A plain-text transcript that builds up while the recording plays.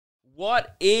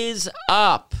What is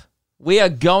up? We are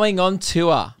going on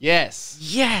tour. Yes.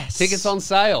 Yes. Tickets on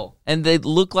sale. And they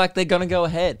look like they're going to go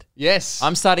ahead. Yes.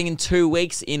 I'm starting in 2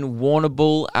 weeks in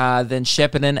Warrnambool, then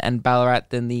Shepparton and Ballarat,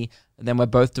 then we're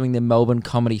both doing the Melbourne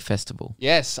Comedy Festival.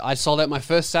 Yes, I sold out my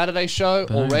first Saturday show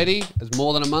already. It's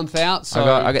more than a month out. So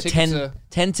I got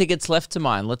 10 tickets left to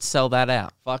mine. Let's sell that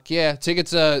out. Fuck yeah.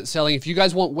 Tickets are selling. If you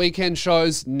guys want weekend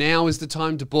shows, now is the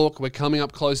time to book. We're coming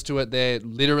up close to it. They're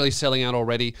literally selling out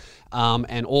already.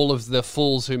 And all of the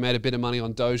fools who made a bit of money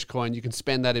on Dogecoin, you can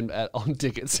spend that on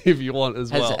tickets if you want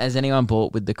as well. Has anyone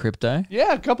bought with the crypto?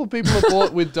 Yeah, a couple of people have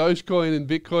bought with Dogecoin and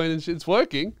Bitcoin and shit. It's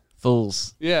working.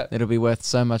 Fools. Yeah. It'll be worth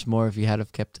so much more if you had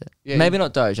have kept it. Yeah, Maybe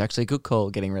not Doge, actually. Good call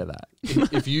getting rid of that.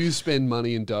 If you spend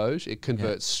money in Doge, it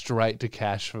converts straight to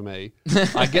cash for me.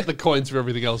 I get the coins for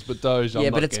everything else, but Doge, I'm yeah,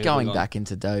 not but it's going on. back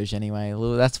into Doge anyway.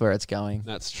 That's where it's going.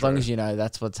 That's As long true. as you know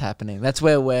that's what's happening. That's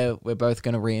where we're both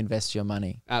going to reinvest your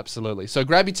money. Absolutely. So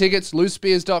grab your tickets,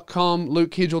 loosespears.com,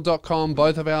 lukekidgel.com.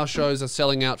 Both of our shows are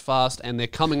selling out fast and they're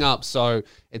coming up, so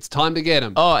it's time to get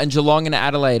them. Oh, and Geelong and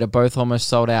Adelaide are both almost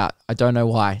sold out. I don't know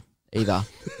why either.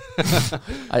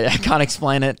 I can't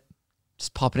explain it.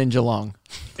 Just pop it in Geelong.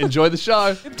 Enjoy the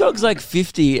show. Hip Dog's like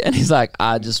 50 and he's like,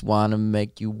 I just want to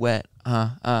make you wet.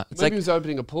 It's Maybe like, he was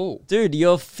opening a pool. dude,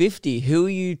 you're 50. Who are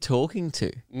you talking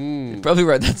to? He probably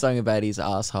wrote that song about his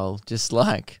asshole. Just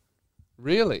like,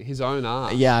 Really? His own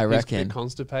ass? Yeah, I He's a reckon. bit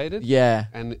constipated? yeah.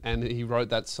 And he wrote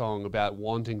that song about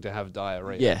wanting to have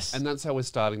diarrhea. Yes. And that's how we're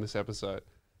starting this episode.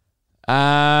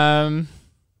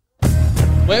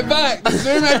 We're back. The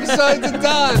Zoom episodes are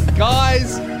done.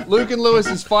 Guys, Luke and Lewis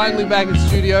is finally back in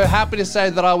studio. Happy to say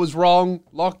that I was wrong.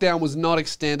 Lockdown was not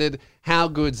extended. How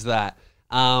good's that?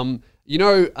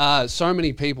 So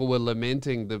many people were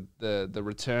lamenting the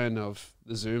return of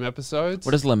the Zoom episodes.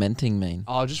 What does lamenting mean?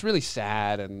 Oh, just really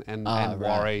sad and right.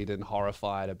 worried and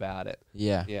horrified about it.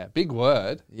 Yeah. Yeah, big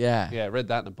word. Yeah. Yeah, I read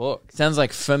that in a book. Sounds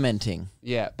like fermenting.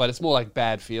 Yeah, but it's more like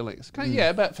bad feelings. Yeah,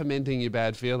 about fermenting your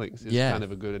bad feelings is Yeah. kind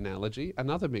of a good analogy.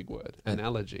 Another big word,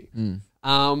 analogy.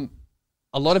 Mm.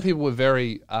 A lot of people were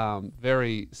very,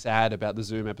 very sad about the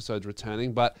Zoom episodes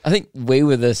returning, but I think we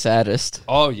were the saddest.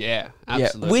 oh yeah,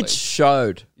 absolutely. Yeah, which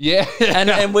showed. yeah,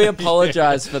 And we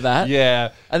apologize for that.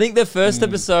 yeah, I think the first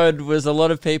episode was a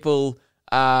lot of people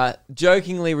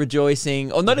jokingly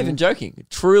rejoicing, or not even joking,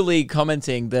 truly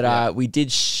commenting that we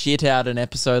did shit out an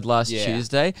episode last Yeah.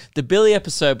 Tuesday. The Billy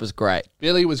episode was great.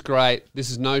 Billy was great. This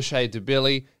is no shade to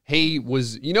Billy. He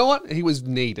was, you know what? He was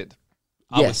needed.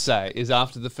 I would Yes. say is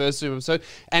after the first Zoom episode,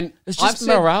 and It's just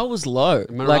morale was low.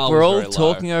 Morale Like we're was all very low.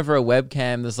 talking over a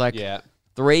webcam. There's like yeah.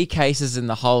 3 cases in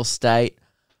the whole state.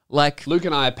 Like Luke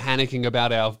and I are panicking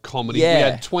about our comedy. Yeah. We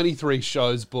had 23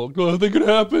 shows booked. Oh, they could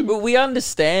happen. But we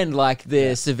understand like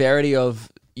the severity of,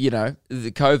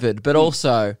 the COVID, but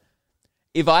also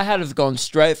if I had have gone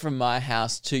straight from my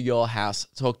house to your house,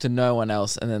 talked to no one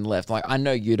else and then left, like I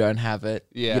know you don't have it.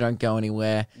 Yeah. You don't go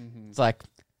anywhere. It's like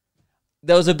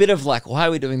there was a bit of like, why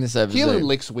are we doing this episode? Keelan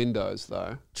licks windows,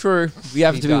 though. True. We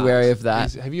have He to be does. wary of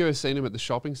that. Have you ever seen him at the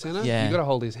shopping centre? Yeah. You got to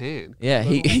hold his hand. Yeah,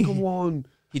 Like, he- "Oh, come on.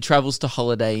 He travels to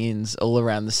Holiday Inns all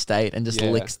around the state and just Yeah.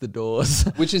 licks the doors.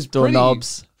 Which is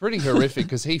doorknobs. pretty horrific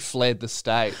because he fled the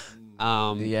state,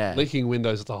 Yeah. licking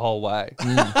windows the whole way,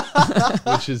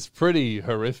 which is pretty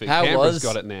horrific. How Canberra's was-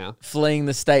 got it now. Fleeing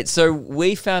the state. So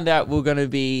we found out we are going to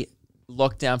be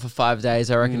locked down for 5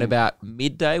 days, I reckon about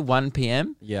midday, 1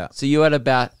 p.m. Yeah. So you had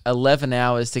about 11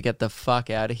 hours to get the fuck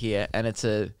out of here, and it's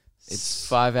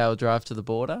 5-hour drive to the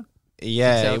border.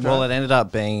 Yeah, 6 hour well, drive? it ended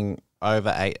up being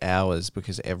over 8 hours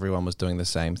because everyone was doing the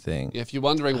same thing. Yeah, if you're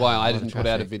wondering why I lot of didn't put out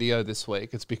a traffic. video this week,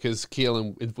 it's because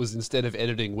Keelan it was instead of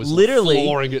editing was Literally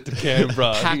flooring it to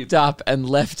Canberra. Packed up and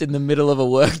left in the middle of a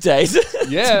work day to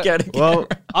Yeah. go to Well,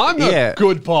 I'm a Yeah.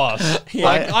 good boss.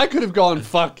 Like I could have gone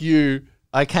fuck you.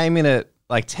 I came in at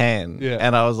like 10 Yeah.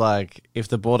 and I was like, if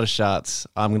the border shuts,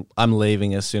 I'm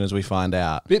leaving as soon as we find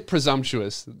out. Bit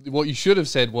presumptuous. What you should have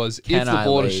said was, Can if the I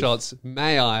border leave? shots,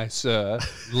 may I, sir,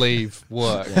 leave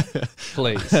work,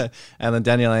 please? And then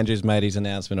Daniel Andrews made his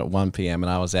announcement at 1 p.m. and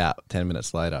I was out 10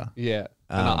 minutes later. Yeah.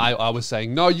 And I was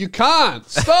saying, no, you can't.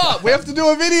 Stop. We have to do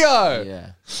a video.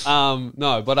 Yeah.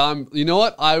 No, but you know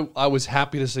what? I was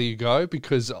happy to see you go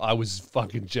because I was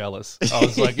fucking jealous. I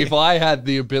was like, if I had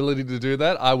the ability to do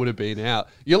that, I would have been out.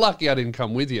 You're lucky I didn't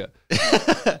come with you.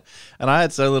 And I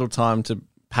had so little time to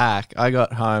pack. I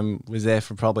got home, was there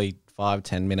for probably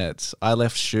 5-10 minutes. I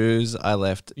left shoes.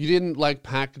 You didn't like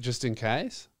pack just in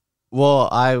case? Well,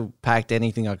 I packed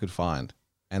anything I could find.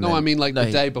 And No, then- I mean like No,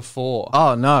 the day before.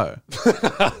 Oh, no.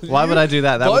 Why would I do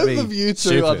that? That would Both be of you two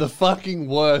stupid. are the fucking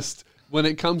worst when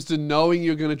it comes to knowing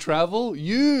you're going to travel,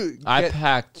 I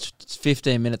packed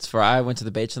 15 minutes before I went to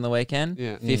the beach on the weekend.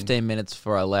 Yeah. 15 minutes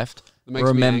before I left. That makes me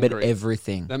Remembered angry.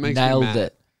 everything. That makes me Nailed mad.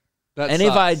 it. That And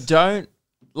if I sucks. don't,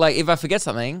 like, if I forget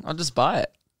something, I'll just buy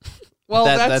it. well,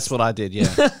 That's what I did, yeah.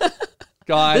 This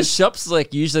guys, shop's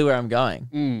like usually where I'm going.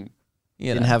 mm, You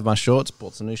know? Didn't have my shorts,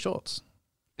 bought some new shorts.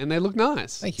 and they look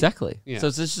nice. Thank you. Exactly. Yeah. So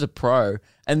it's just a pro.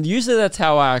 And usually that's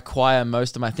how I acquire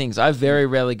most of my things. I very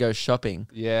rarely go shopping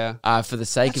Yeah, for the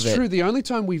sake that's of it. true. The only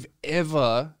time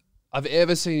I've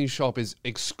ever seen you shop is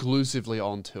exclusively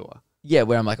on tour. Yeah,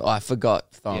 where I'm like, oh, I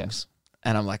forgot thongs.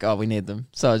 And I'm like, oh, we need them.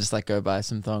 So I just like go buy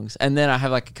some thongs. And then I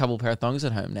have like a couple pair of thongs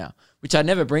at home now, which I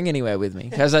never bring anywhere with me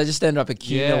because I just end up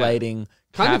accumulating.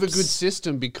 Kind of a caps. good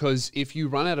system because if you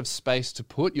run out of space to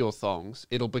put your thongs,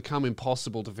 it'll become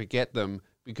impossible to forget them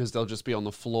because they'll just be on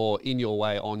the floor in your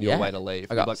way on your Yeah. way to leave.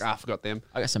 I You'll got- be like, I forgot them.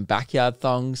 I got some backyard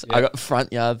thongs. Yeah. I got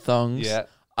front yard thongs. Yeah.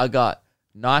 I got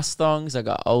nice thongs. I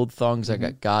got old thongs. Mm-hmm. I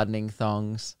got gardening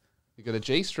thongs. You got a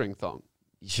G-string thong.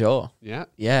 Sure. Yeah,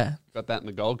 Yeah. got that in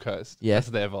the Gold Coast. Yeah. That's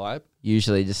their vibe.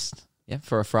 Usually just,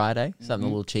 for a Friday. Mm-hmm. Something a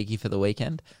little cheeky for the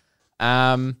weekend.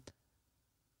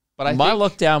 But I My think,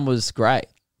 lockdown was great.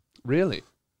 really,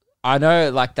 I know,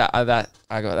 like that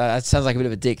sounds like a bit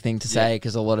of a dick thing to say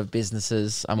because a lot of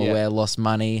businesses, I'm Yeah. aware, lost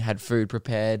money, had food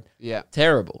prepared. yeah.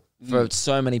 Terrible for Mm.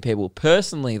 so many people.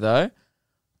 Personally, though,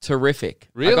 terrific.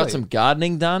 I Really? got some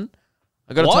gardening done.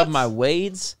 I got on top What? of my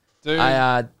weeds. Dude,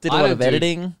 I did a lot don't of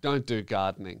editing. Don't do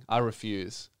gardening. I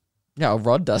refuse. Yeah,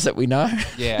 Rod does it. We know.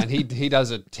 Yeah, and he does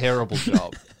a terrible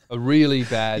job. A really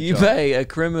bad You job. pay a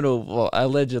criminal, well,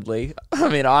 allegedly. I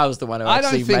mean, I was the one who I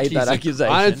actually don't think made he's that a,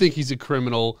 accusation. I don't think he's a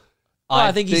criminal. Well,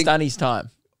 I think he's done his time.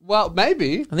 Well,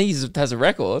 maybe, I think he has a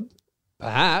record.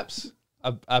 perhaps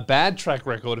a bad track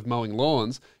record of mowing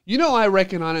lawns. You know, I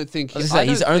don't think I was gonna say,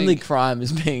 his only crime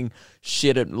is being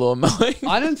shit at lawn mowing.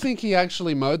 I don't think he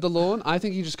actually mowed the lawn. I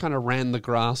think he just kind of ran the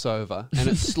grass over, and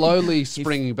it's slowly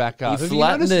springing back up. he Have you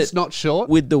flattened noticed it it's not short?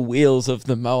 with the wheels of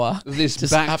the mower. This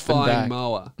just up and backfiring back.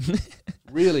 mower,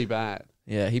 really bad.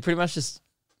 Yeah, he pretty much just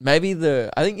I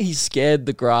think he scared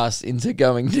the grass into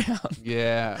going down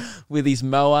Yeah, with his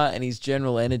mower and his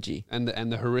general energy. and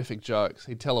the horrific jokes.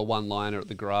 He'd tell a one-liner at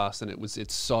the grass, and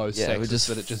it's so Yeah, it would sexist just,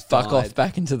 that it just fuck died. off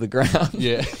back into the ground.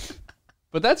 Yeah,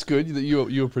 but that's good that you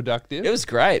were productive. It was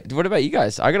great. What about you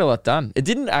guys? I got a lot done. It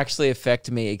didn't actually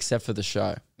affect me except for the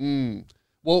show.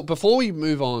 Well, before we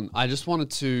move on, I just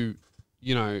wanted to,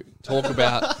 talk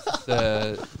about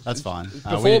the. That's fine.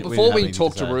 Before we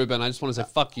talk to Ruben, I just want to say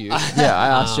fuck you. Yeah, I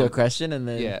asked you a question and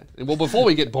then Yeah. Well, before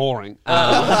we get boring,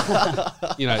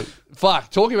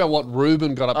 talking about what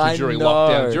Ruben got up to I during know.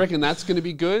 lockdown. Do you reckon that's going to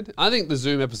be good? I think the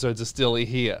Zoom episodes are still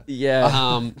here.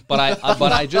 Yeah. But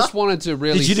I just wanted to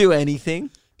really. Did you do anything?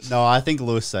 No, I think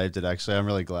Lewis saved it, actually. I'm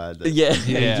really glad. That Yeah,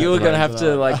 you were gonna right have for to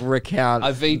that. like recount.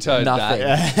 I vetoed nothing.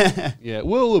 that. Yeah.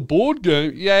 Well, a board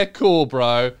game. Yeah, cool,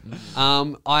 bro.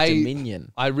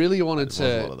 Dominion. I really wanted was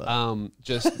a lot of to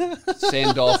just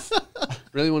send off.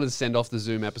 Really wanted to send off the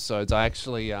Zoom episodes. I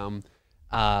actually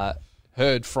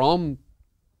heard from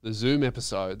the Zoom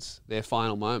episodes their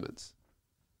final moments.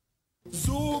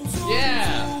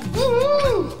 Yeah.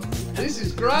 Woo! This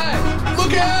is great.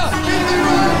 Look out! Hit me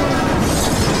right!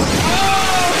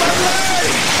 Oh, my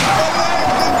leg! My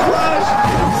legs are crushed!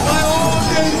 My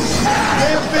organs,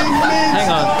 they're being minced. Hang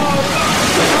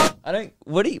on. I don't.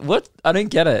 What? I don't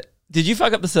get it. Did you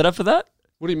fuck up the setup for that?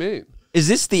 What do you mean? Is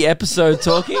this the episode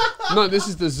talking? No, this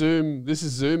is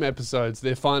Zoom episodes,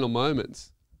 their final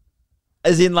moments.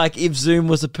 As in, like, if Zoom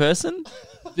was a person?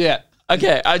 Yeah.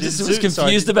 Okay, I just was Zoom- sorry,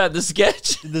 confused about the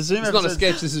sketch. The Zoom It's not a episode-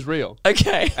 sketch, this is real.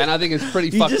 Okay. And I think it's pretty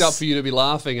You fucked just up for you to be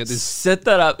laughing at this. Set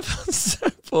that up so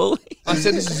poorly. I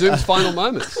said this is Zoom's final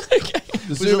moments. Okay.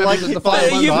 The Zoom it like episode, the hit final by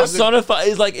a Are you moments. personify?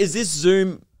 Is this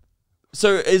Zoom?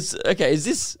 So is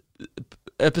this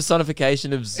a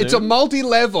personification of Zoom? It's a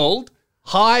multi-leveled,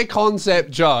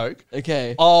 high-concept joke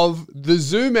okay. of the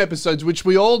Zoom episodes, which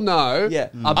we all know Yeah, are I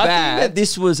think that bad.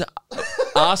 this was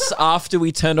us after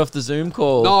we turned off the Zoom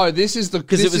call. No, this is the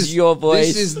 'Cause it was your voice.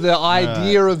 This is the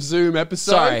idea of Zoom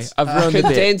episodes. Sorry, I've ruined the bit.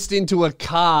 condensed into a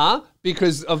car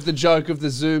because of the joke of the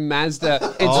Zoom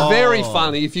Mazda. It's very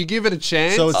funny if you give it a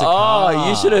chance. So it's a Oh, car.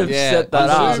 you should have Yeah, set that on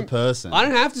up. As a person. I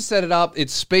don't have to set it up. It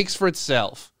speaks for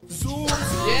itself.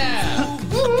 Yeah.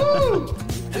 Woo-hoo.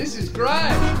 This is great.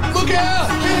 Look out!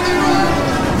 Hit me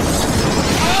right!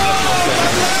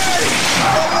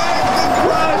 Oh, my legs are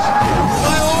crushed!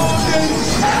 My organs,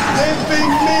 they've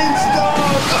been minced off!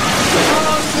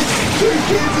 Oh, there's two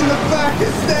kids in the back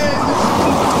of stands.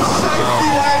 Safety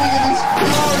waiting in this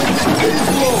car. It's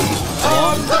dismal.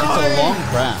 Oh, I'm dying.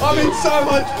 crown. I'm in so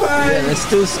much pain. They're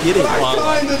still skidding. I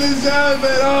kind of deserve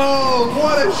it. Oh,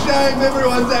 what a shame.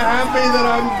 Everyone's happy that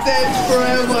I'm dead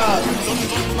forever.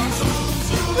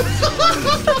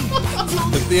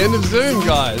 It's the end of Zoom,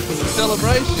 guys. It's a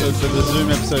celebration. So the Zoom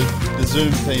episode, the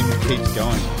Zoom theme keeps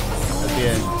going at the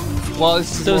end. Well, it's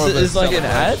So more is of it- a it's like an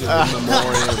ad? celebration, a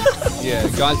memoriam. Yeah,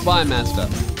 guys, buy a Mazda.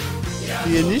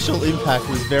 The initial impact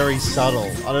was very subtle.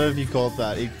 I don't know if you caught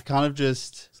that. It kind of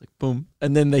just... It's like boom,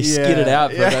 and then they skid it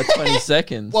out for Yeah. about 20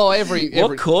 seconds. Well, every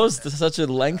what caused such a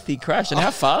lengthy crash, and how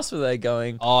fast were they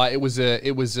going? Oh, it was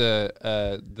the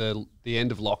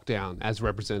end of lockdown as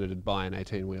represented by an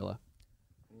 18-wheeler.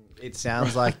 It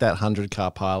sounds like that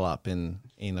 100-car pileup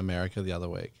in America the other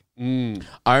week.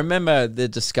 I remember the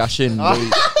discussion.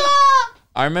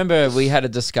 I remember we had a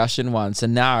discussion once,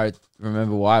 and now I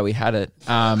remember why we had it.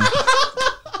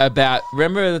 About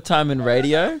remember the time in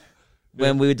radio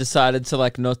when we decided to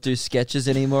like not do sketches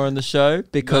anymore on the show No,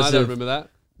 because I don't of remember that.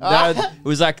 no, it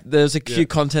was like there was a few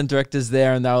content directors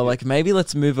there, and they were like, maybe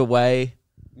let's move away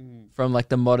from like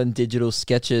the modern digital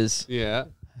sketches. Yeah.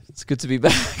 It's good to be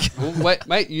back. Well, wait,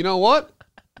 mate, you know what?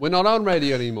 We're not on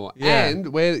radio anymore. Yeah. And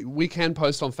we can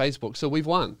post on Facebook, so we've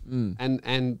won.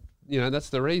 And you know, that's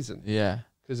the reason. Yeah,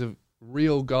 Because of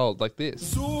real gold like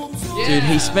this. dude,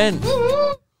 he spent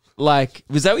like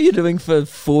was that what you're doing for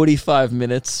 45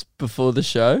 minutes before the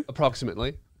show?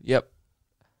 Approximately. Yep.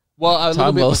 Well, a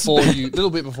Time well spent.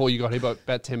 little bit before you got here,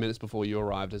 about 10 minutes before you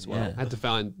arrived as well. Yeah. I had to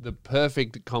find the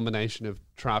perfect combination of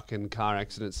truck and car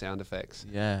accident sound effects.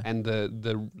 Yeah. And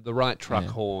the right truck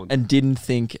horn. And didn't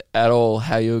think at all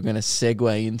how you were going to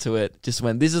segue into it. Just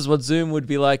went, this is what Zoom would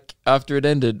be like after it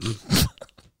ended.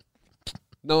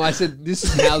 No, I said this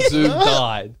is how Zoom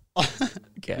died.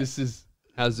 Okay. This is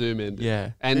how Zoom ended.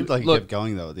 Yeah. And Seemed like he look, kept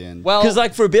going though at the end. well, Because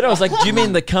like for a bit I was like, do you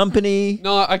mean the company?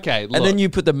 no, okay. Look, And then you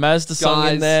put the Mazda song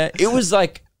in Guys. there. It was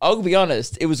like, I'll be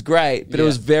honest, it was great, but it Yeah.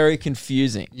 was very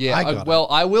confusing. yeah. I got it. Well,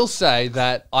 I will say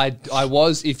that I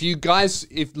was. If you guys,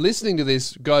 if listening to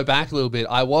this, go back a little bit,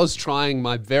 I was trying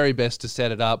my very best to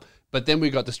set it up, but then we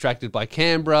got distracted by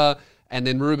Canberra, and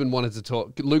then Ruben wanted to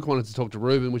talk. Luke wanted to talk to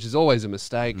Ruben, which is always a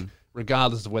mistake,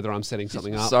 regardless of whether I'm setting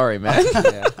something up. Sorry, man.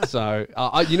 Yeah. So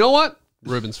you know what?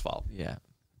 Ruben's fault. yeah.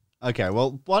 Okay,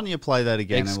 well, why don't you play that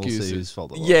again and we'll Excuses. see whose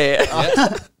fault it was.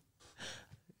 Yeah.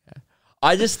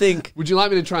 I just think, Would you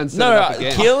like me to try and set no, it up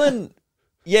again? Keelan,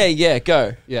 yeah,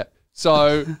 go. Yeah.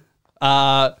 So,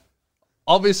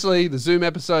 obviously, the Zoom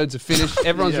episodes are finished.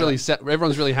 Everyone's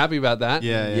everyone's really happy about that.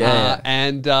 Yeah. Yeah.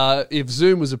 And if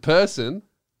Zoom was a person,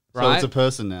 So right? it's a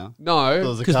person now. no. It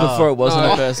was a Because car. before it wasn't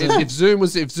No, a person. If Zoom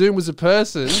was a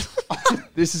person,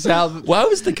 this is how. Why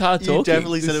was the car You talking?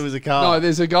 definitely said it was a car. No,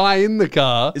 there's a guy in the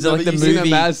car. Is it like but the you see in a movie?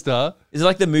 Mazda. Is it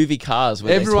like the movie Cars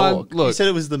where Everyone, they talk? You look. said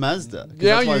it was the Mazda. 'cause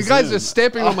Yeah, that's why you guys Zoom- are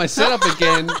stepping on my setup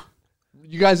again.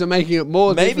 You guys are making it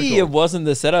more Maybe difficult. it wasn't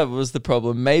the setup was the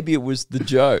problem. Maybe it was the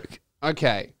joke.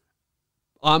 Okay.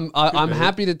 I'm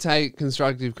happy to take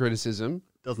constructive criticism.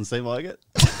 Doesn't seem like it.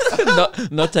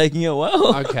 not taking it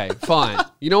well. Okay, fine.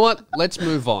 You know what? Let's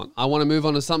move on. I want to move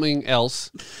on to something else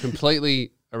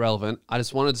completely irrelevant. I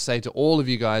just wanted to say to all of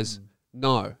you guys,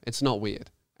 no, it's not weird.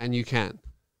 And you can.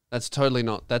 That's totally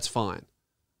not. That's fine.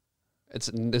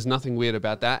 There's nothing weird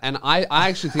about that. And I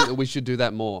actually think that we should do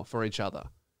that more for each other.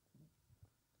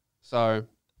 So,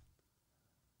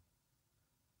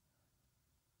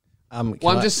 Can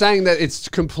well, I'm I- just saying that it's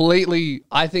completely,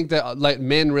 I think that like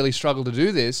men really struggle to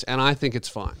do this, and I think it's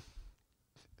fine.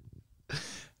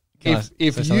 Can I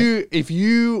If say something?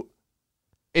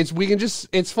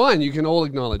 it's fine. You can all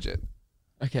acknowledge it.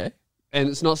 Okay. And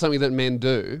it's not something that men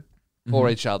do for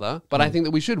each other. But I think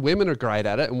that we should. Women are great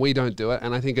at it, and we don't do it.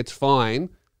 And I think it's fine.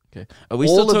 Okay. Are we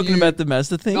All still of talking you- about the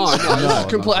Mazda thing? No, this is not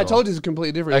complete. I at told you it's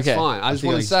completely different. Okay. It's fine. I just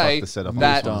think want I to fucked say the setup on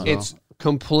that this one as well. it's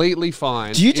completely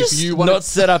fine. Do you if just you wanna- not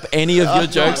set up any of your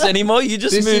jokes anymore? You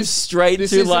just move straight this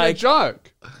to isn't like a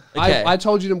joke. Okay. I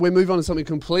told you that we're moving on to something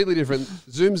completely different.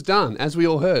 Zoom's done, as we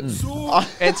all heard.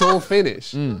 It's all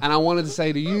finished. And I wanted to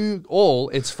say to you all,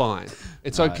 it's fine.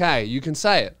 It's okay. You can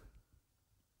say it.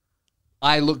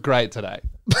 I look great today.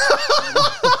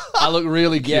 I look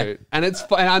really cute, Yeah. and and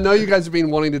I know you guys have been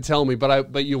wanting to tell me,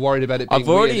 but you're worried about it being I've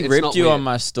already weird. It's ripped not you weird. on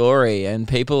my story, and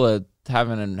people are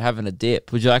having a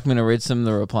dip. Would you like me to read some of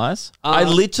the replies? I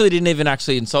literally didn't even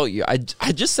actually insult you. I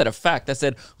just said a fact. I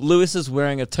said Lewis is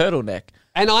wearing a turtleneck.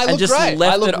 And I look just great.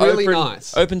 left I look it really open,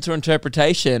 nice. open to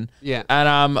interpretation. Yeah.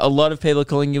 And a lot of people are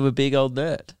calling you a big old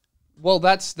nerd. Well,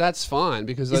 that's fine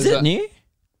because Is those it are, new?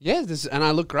 Yeah, and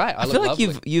I look great. I feel like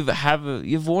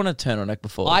you've worn a turtleneck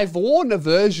before. I've worn a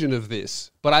version of this,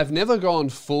 but I've never gone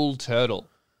full turtle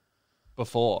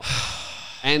before.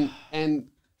 and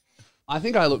I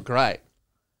think I look great.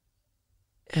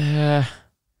 Uh,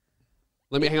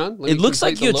 Let me hang on. Let it me looks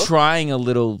like complete you're the look. trying a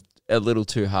little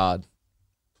too hard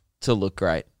to look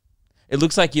great. It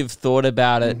looks like you've thought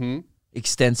about it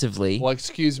extensively. Well,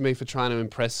 excuse me for trying to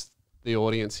impress the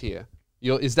audience here.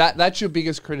 That's your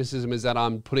biggest criticism, is that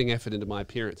I'm putting effort into my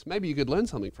appearance. Maybe you could learn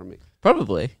something from me.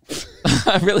 Probably.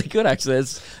 Really good, actually.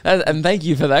 And thank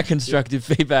you for that constructive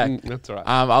feedback. That's all right.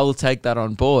 I will take that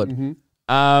on board.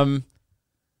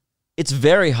 It's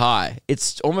very high.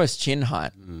 It's almost chin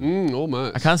height.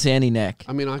 Almost. I can't see any neck.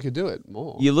 I mean, I could do it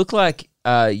more. You look like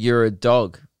you're a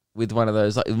dog with one of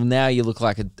those. Like, now you look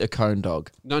like a cone dog.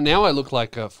 No, now I look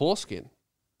like a foreskin,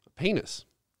 a penis.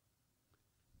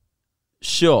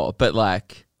 Sure, but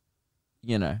like,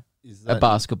 you know, Is a that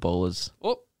basketballer's.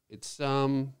 Oh, it's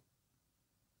time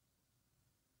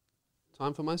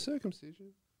for my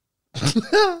circumcision.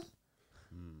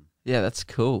 Yeah, that's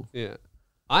cool. Yeah,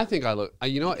 I think I look.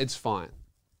 You know what? It's fine.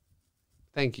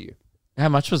 Thank you. How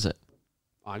much was it?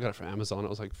 I got it from Amazon. It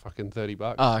was like fucking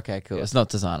 $30. Oh, okay, cool. Yeah. It's not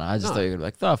designer. I just No. thought you were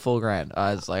like, oh, $4,000.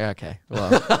 I was like, okay, well,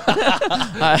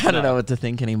 I don't know what to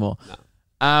think anymore.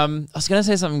 I was going to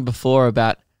say something before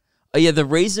about, the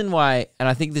reason why, and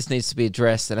I think this needs to be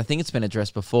addressed, and I think it's been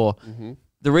addressed before.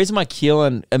 The reason why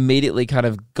Keelan immediately kind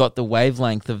of got the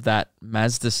wavelength of that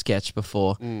Mazda sketch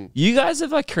before, you guys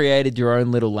have like created your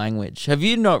own little language. Have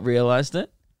you not realized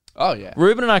it? Oh yeah.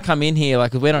 Ruben and I come in here,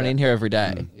 like we're not in here every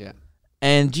day. Yeah.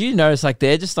 And do you notice like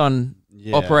they're just on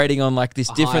operating on like this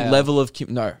different Higher. level of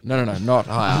no, not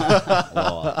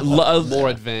higher. More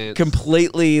advanced.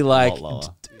 Completely like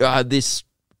lower. this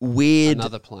weird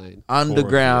Another plane.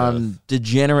 underground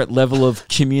degenerate level of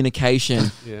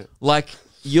communication. Yeah. Like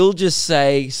you'll just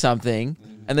say something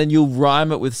and then you'll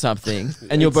rhyme it with something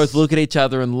and you'll both look at each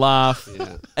other and laugh.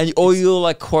 Yeah. And or you'll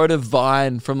like quote a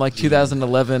Vine from like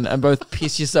 2011 and both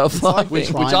piss yourself laughing.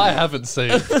 Which I haven't seen,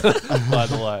 by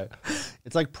the way.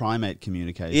 It's like primate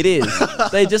communication. It is.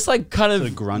 They just like kind Sort of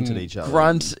of grunt at each other.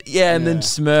 grunt, and then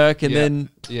smirk, and then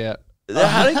Yeah.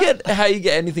 how you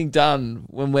get anything done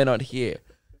when we're not here?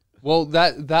 Well,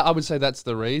 that I would say that's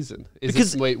the reason. Is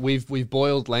Because- we've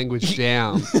boiled language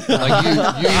down.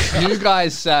 Like you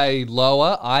guys say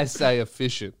lower, I say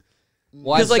efficient.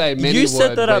 Why Because say like many you set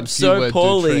word that when up few so word do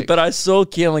poorly, trick? but I saw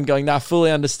Keelan going, "Nah, I fully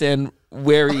understand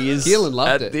where he is." Keelan loved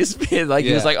at it. this bit. Like he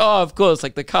Yeah. was like, "Oh, of course."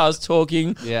 Like the car's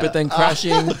talking, Yeah. but then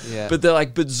crashing. Yeah. But they're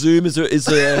like, "But Zoom is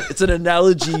it's an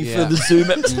analogy Yeah. for the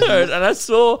Zoom episode." And I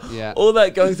saw Yeah. all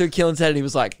that going through Keelan's head, and he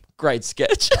was like, "Great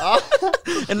sketch."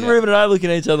 And Ruben and I looking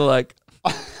at each other like,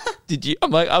 "Did you?"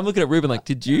 I'm looking at Ruben like,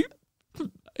 "Did you?"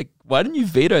 Like, why didn't you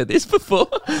veto this before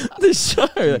the show?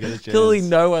 Clearly, chance.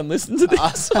 no one listened to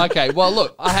this. Okay, well,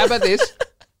 look, how about this?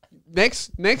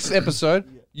 Next episode,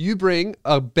 you bring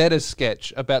a better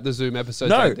sketch about the Zoom episodes.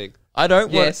 No, I think. I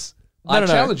don't. Yes. No, I no,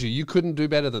 no. challenge you. You couldn't do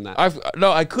better than that.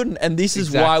 I couldn't, and this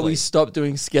is why Exactly. we stopped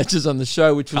doing sketches on the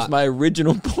show, which was Cut. my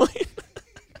original point.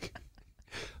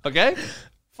 Okay?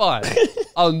 Fine.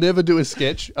 I'll never do a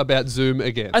sketch about Zoom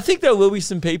again. I think there will be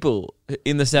some people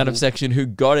in the Sound of section who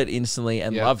got it instantly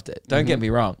and Yeah. loved it. Don't get me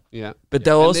wrong, Yeah. but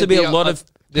there'll And also there'd be a lot of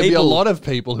There'd be a people- lot of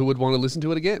people who would want to listen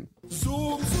to it again.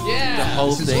 Yeah. the whole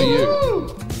This is for thing.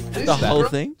 you. The whole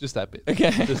thing. Just that bit.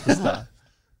 Okay. Just the start.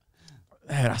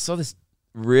 Man, I saw this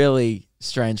really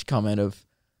strange comment of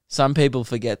some people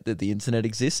forget that the internet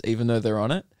exists even though they're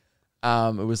on it.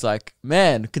 It was like,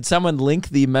 man, could someone link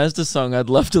the Mazda song? I'd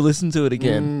love to listen to it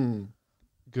again.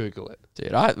 Google it.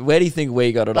 Dude, where do you think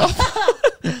we got it off?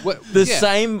 What, The yeah.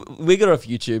 same, we got it off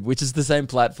YouTube, which is the same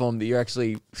platform that you're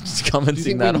actually just Do you commenting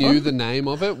think that we on. knew the name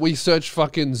of it? We searched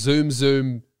fucking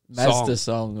Zoom Mazda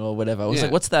song. song or whatever. I was Yeah.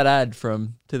 like, what's that ad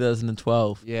from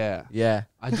 2012? Yeah. Yeah.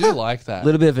 I do like that. A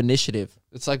little bit of initiative.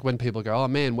 It's like when people go, oh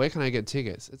man, where can I get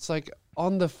tickets? It's like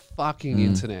on the fucking Mm.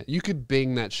 internet. You could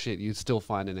Bing that shit. You'd still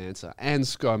find an answer. And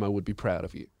ScoMo would be proud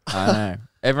of you. I know.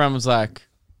 Everyone was like,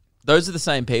 those are the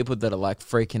same people that are like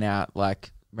freaking out.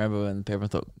 Like, remember when people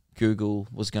thought Google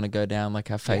was going to go down,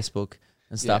 like our Facebook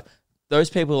and stuff? Those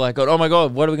people like, oh my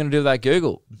God, what are we going to do without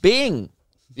Google? Bing,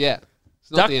 Yeah.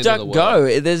 It's not the end of the world.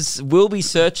 DuckDuckGo. Will be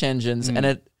search engines, and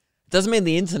it doesn't mean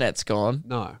the internet's gone.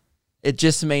 No. It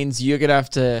just means you're going to have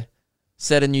to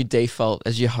set a new default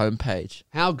as your homepage.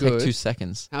 How Take 2 good?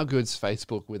 seconds. How good's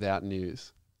Facebook without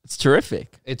news? It's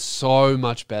terrific. It's so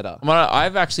much better.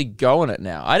 I've actually go on it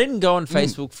now. I didn't go on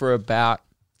Facebook for about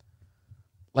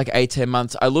like 18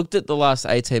 months. I looked at the last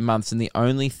 18 months and the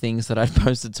only things that I'd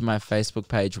posted to my Facebook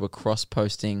page were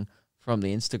cross-posting from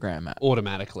the Instagram app.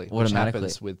 Automatically. Which Automatically.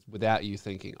 happens without you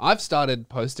thinking. I've started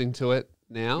posting to it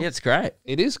now. Yeah, it's great.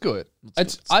 It is good.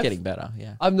 It's I've- getting better,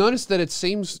 yeah. I've noticed that it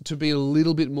seems to be a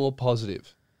little bit more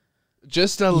positive.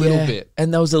 Just a little Yeah. bit.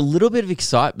 And there was a little bit of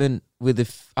excitement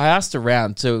with I asked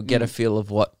around to get a feel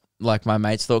of what like my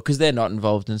mates thought, because they're not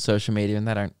involved in social media and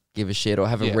they don't give a shit or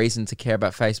have a reason to care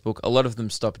about Facebook. A lot of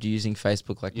them stopped using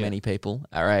Facebook, like many people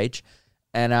our age.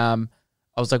 And I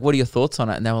was like, what are your thoughts on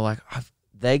it? And they were like,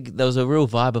 there was a real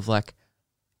vibe of like,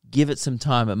 give it some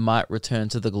time. It might return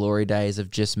to the glory days of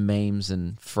just memes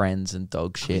and friends and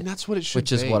dog shit. I mean, that's what it should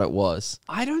which is be. what it was.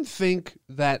 I don't think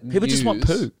that People just want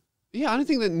poo. Yeah, I don't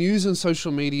think that news on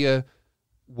social media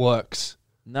works.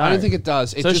 No. I don't think it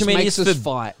does. It Social just media makes is us for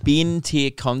fight. bin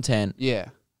tier content. Yeah.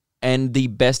 And the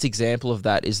best example of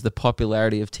that is the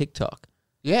popularity of TikTok.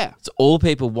 Yeah. It's all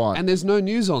people want. And there's no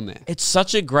news on there. It's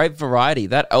such a great variety.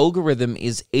 That algorithm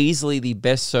is easily the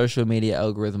best social media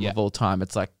algorithm of all time.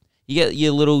 It's like, you get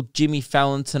your little Jimmy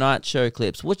Fallon Tonight Show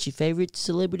clips. What's your favorite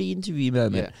celebrity interview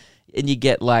moment? And you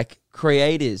get like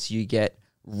creators. You get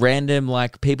random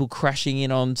like people crashing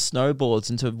in on snowboards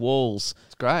into walls.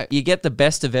 It's great. You get the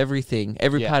best of everything,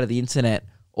 every part of the internet,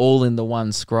 all in the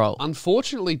one scroll.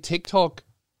 Unfortunately, TikTok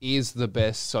is the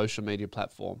best social media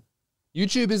platform.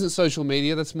 YouTube isn't social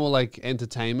media. That's more like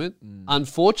entertainment.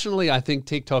 Unfortunately, I think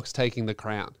TikTok's taking the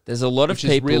crown. There's a lot of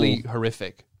which people is really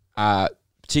horrific.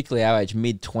 particularly our age,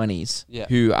 mid-20s,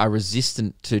 who are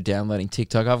resistant to downloading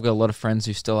TikTok. I've got a lot of friends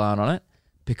who still aren't on it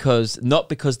not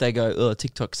because they go, oh,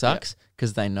 TikTok sucks,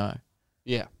 because they know.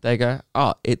 Yeah. They go,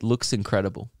 oh, it looks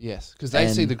incredible. Yes, because they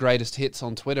see the greatest hits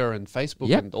on Twitter and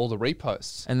Facebook and all the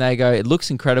reposts. And they go, it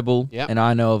looks incredible. Yep. And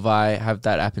I know if I have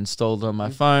that app installed on my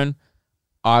phone,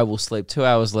 I will sleep 2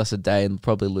 hours less a day and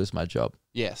probably lose my job.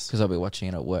 Yes. Because I'll be watching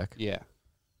it at work. Yeah.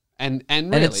 And really,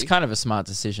 and it's kind of a smart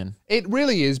decision. It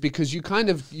really is, because you kind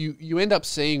of you end up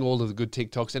seeing all of the good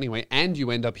TikToks anyway, and you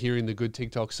end up hearing the good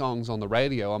TikTok songs on the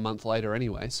radio a month later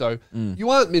anyway. So you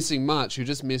aren't missing much. You're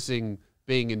just missing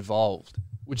being involved,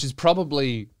 which is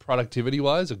probably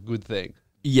productivity-wise a good thing.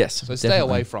 Yes. So stay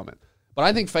away from it. But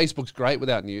I think Facebook's great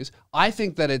without news. I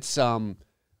think that it's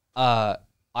I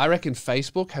reckon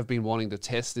Facebook have been wanting to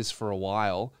test this for a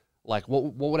while. Like,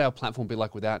 what would our platform be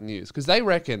like without news? Because they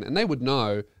reckon, and they would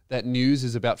know, that news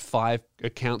is about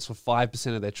accounts for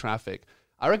 5% of their traffic.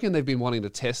 I reckon they've been wanting to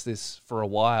test this for a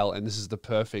while, and this is the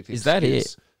perfect excuse. Is that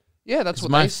it? Yeah, that's what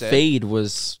my they said. feed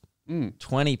was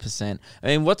 20%. I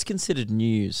mean, what's considered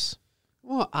news?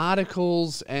 Well,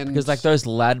 articles and... Because like those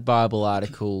Lad Bible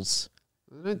articles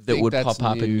I don't that think would that's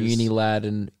pop up in news. Unilad,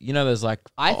 and you know, there's like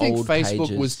I think old Facebook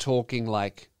pages. was talking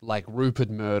like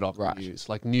Rupert Murdoch news,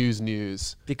 like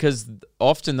news. Because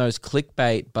often those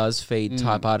clickbait, BuzzFeed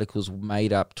type articles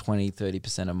made up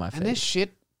 20-30% of my feed. And they're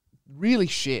shit, really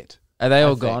shit. Are they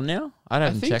all think. gone now? I I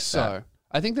don't think check so. that.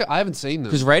 I think that I haven't seen them.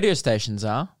 Because radio stations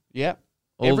are. Yeah.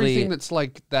 All Everything the that's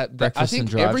like that. I breakfast and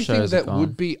think drive everything shows are that gone.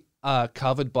 would be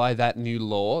covered by that new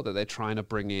law that they're trying to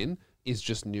bring in is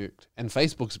just nuked. And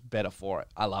Facebook's better for it.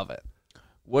 I love it.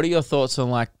 What are your thoughts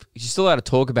on like, you're still allowed to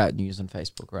talk about news on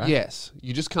Facebook, right? Yes.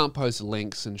 You just can't post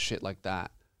links and shit like that.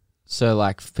 So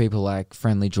like people like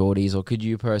Friendly Geordies, or could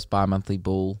you post Bi-Monthly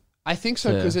Bull? I think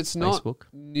so, to because it's not Facebook?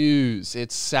 news,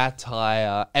 it's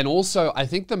satire. And also, I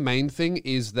think the main thing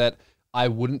is that I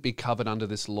wouldn't be covered under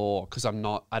this law because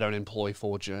I don't employ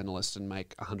 4 journalists and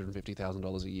make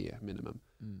 $150,000 a year minimum.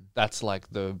 That's like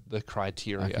the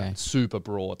criteria. Okay. It's super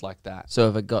broad like that. So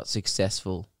if it got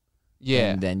successful,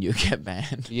 Yeah. then you get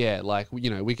banned. Yeah, like,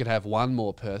 you know, we could have one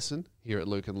more person here at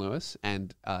Luke and Lewis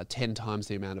and 10 times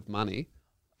the amount of money.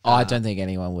 I don't think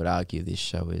anyone would argue this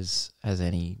show has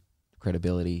any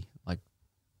credibility, like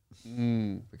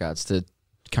regards to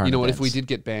current. You know what? If events. we did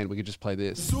get banned, we could just play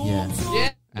this. Yeah,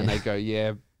 And they go,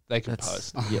 yeah, they can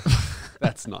that's post. yeah.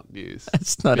 That's not news.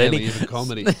 It's not Barely any even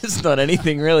comedy. It's not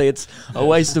anything really. It's a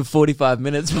waste of 45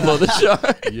 minutes before the show.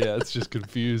 Yeah, it's just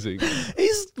confusing.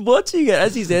 He's watching it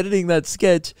as he's editing that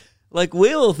sketch. Like,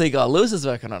 we all think, oh, Lewis is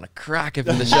working on a cracker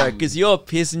for the show because you're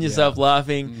pissing yourself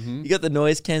laughing. You got the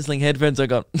noise cancelling headphones. I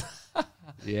got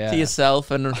Yeah. to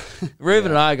yourself, and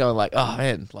Ruben and I are going like, oh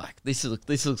man, like this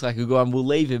looks like a good one. We'll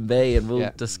leave him be and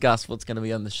we'll discuss what's going to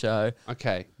be on the show.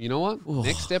 Okay, you know what?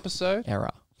 Next episode,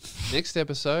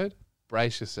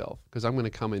 brace yourself, because I'm going to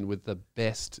come in with the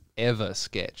best ever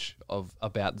sketch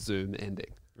about Zoom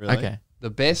ending. Really? Okay. The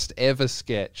best ever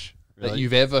sketch that Really?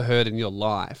 you've ever heard in your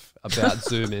life about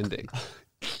Zoom ending.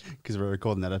 Because we're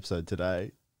recording that episode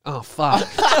today. Oh, fuck.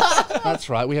 That's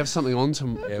right. We have something on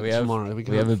tomorrow. We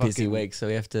have a busy week, so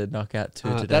we have to knock out 2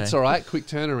 today. That's all right. Quick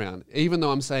turnaround. Even though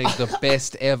I'm saying the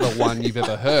best ever one you've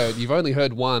ever heard, you've only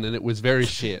heard one and it was very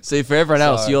shit. See, for everyone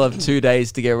else, you'll have 2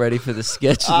 days to get ready for the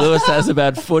sketch. Lewis has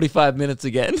about 45 minutes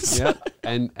again. Yeah.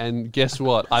 And guess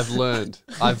what? I've learned.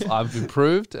 I've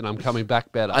improved, and I'm coming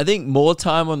back better. I think more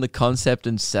time on the concept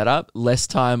and setup, less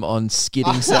time on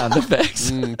skidding sound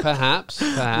effects, Perhaps.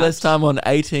 less time on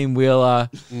 18-wheeler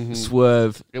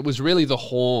swerve. It was really the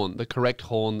horn, the correct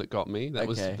horn that got me. That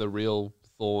was Okay. the real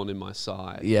thorn in my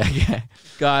side. Yeah.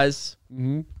 Guys,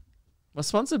 we're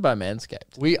sponsored by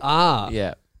Manscaped. We are.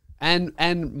 Yeah. And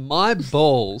my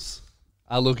balls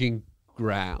are looking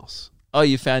grouse. Oh,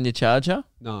 you found your charger?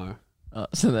 No, Oh,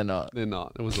 so they're not. they're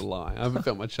not. It was a lie. I haven't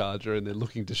found my charger, and they're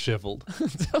looking disheveled.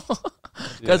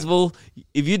 Guys, well,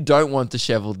 if you don't want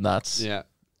disheveled nuts, Yeah,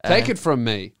 take it from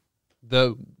me.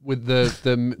 The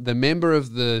member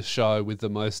of the show with the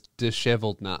most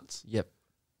disheveled nuts. yep.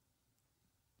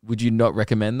 Would you not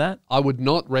recommend that? I would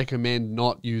not recommend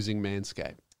not using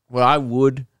Manscaped. Well, I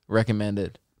would recommend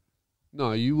it.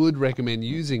 No, you would recommend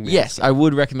using Manscaped. Yes, I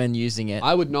would recommend using it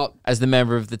I would not. as the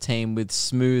member of the team with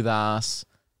smooth ass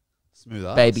Smooth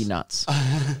ass. baby nuts.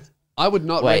 I would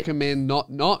not Wait. recommend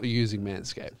not using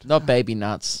Manscaped. Not baby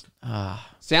nuts. Ah,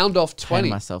 Sound off 20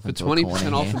 myself for into a 20%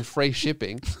 corner off here. and free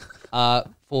shipping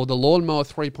for the Lawnmower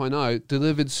 3.0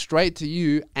 delivered straight to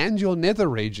you and your nether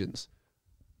regions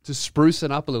to spruce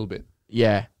it up a little bit.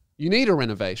 yeah. You need a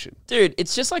renovation. Dude,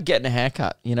 it's just like getting a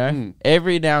haircut, you know?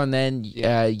 Every now and then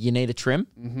you need a trim,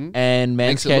 and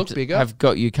Makes it look Manscaped bigger. have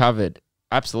got you covered.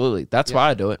 Absolutely. That's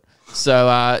why I do it.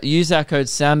 So use our code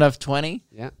SOUNDOFF20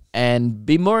 Yeah. and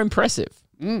be more impressive.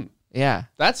 Yeah.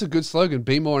 That's a good slogan.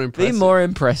 Be more impressive. Be more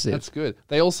impressive. That's good.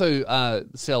 They also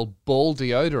sell ball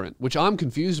deodorant, which I'm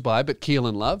confused by, but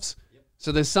Keelan loves.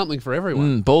 So there's something for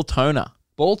everyone. Ball toner.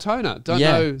 Ball toner. Don't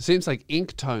Yeah. know. Seems like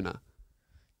ink toner.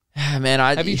 Man,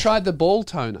 Have you tried the ball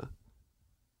toner?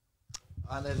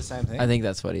 Aren't they the same thing? I think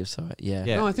that's what he was saying. Yeah.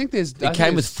 Yeah. No, I think there's. It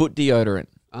came with foot deodorant.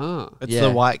 Ah, It's Yeah.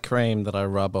 the white cream that I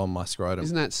rub on my scrotum.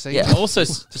 isn't that semen? Yeah. Also,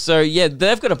 so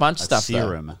they've got a bunch of stuff. though.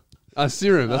 Serum. A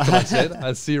serum. That's what I said.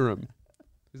 A serum.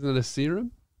 Isn't it a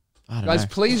serum? I don't Guys, know.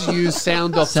 please use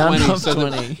Sound Off Sound 20. Off so that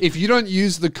 20. if you don't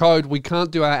use the code, we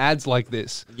can't do our ads like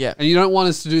this. Yeah. And you don't want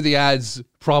us to do the ads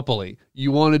properly.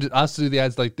 You wanted us to do the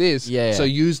ads like this. Yeah. So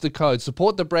use the code.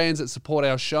 Support the brands that support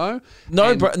our show.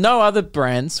 No, And- no other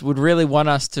brands would really want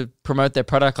us to promote their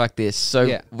product like this. So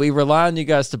Yeah. we rely on you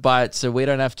guys to buy it, so we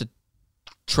don't have to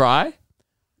try.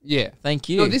 Yeah. Thank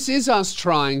you. No, this is us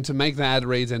trying to make the ad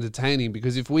reads entertaining,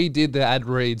 because if we did the ad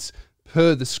reads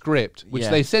per the script, which Yeah.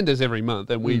 they send us every month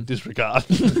and we disregard.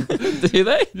 Do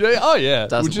they? Yeah. Oh, yeah.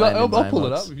 Doesn't Would you like? land in I'll my pull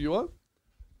it inbox. up if you want.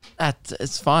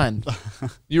 It's fine.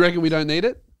 You reckon we don't need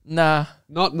it? Nah.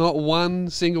 Not one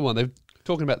single one. They're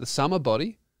talking about the summer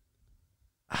body.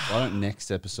 Why don't next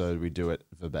episode we do it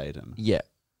verbatim? Yeah.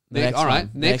 All right.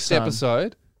 one. Next time.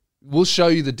 episode, we'll show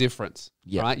you the difference.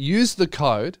 Yeah. Right. Use the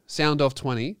code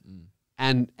SOUNDOFF20,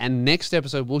 and next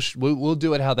episode we'll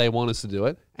do it how they want us to do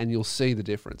it, and you'll see the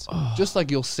difference. Just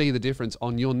like you'll see the difference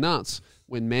on your nuts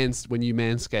when you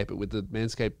manscape it with the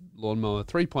Manscaped Lawnmower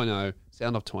 3.0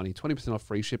 SOUNDOFF20, 20% off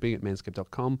free shipping at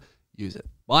manscaped.com. Use it.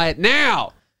 Buy it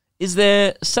now. Is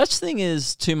there such thing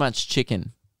as too much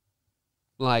chicken?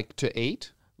 Like to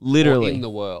eat, Literally. or in the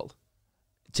world.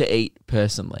 To eat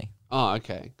personally. Oh,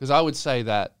 okay. Because I would say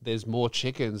that there's more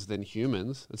chickens than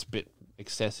humans. It's a bit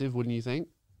excessive, wouldn't you think?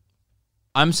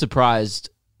 I'm surprised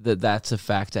that that's a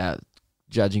fact out,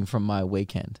 judging from my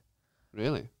weekend.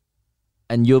 Really?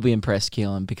 And you'll be impressed,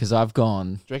 Keelan, because I've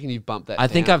gone. Do you reckon you've bumped that I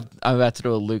think down? I'm about to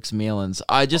do a Luke's Mealans.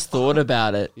 I just thought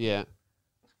about it. Yeah,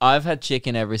 I've had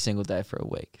chicken every single day for a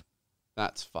week.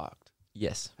 that's fucked.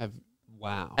 Yes.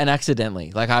 Wow. And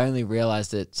accidentally. Like, I only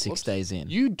realized it 6 Whoops. days in.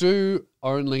 You do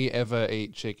only ever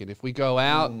eat chicken. If we go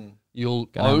out, you'll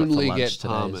Gonna have it for only lunch get today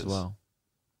parmas. as well.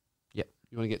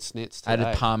 You want to get snits I today?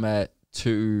 had a parma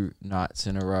 2 nights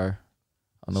in a row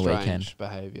on the Strange weekend.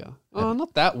 behavior. Oh,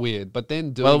 not that weird. But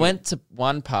then doing Well, I went to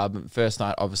one pub first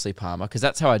night, obviously Parma, because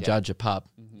that's how I judge a pub,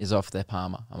 Mm-hmm. is off their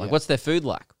Parma. I'm like, Yeah. what's their food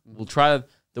like? We'll try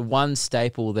the one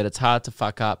staple that it's hard to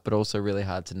fuck up, but also really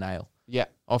hard to nail. Yeah,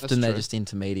 Often that's they're true. just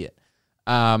intermediate.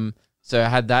 So I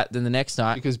had that. Then the next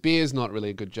night, because beer's not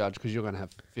really a good judge because you're going to have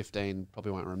 15.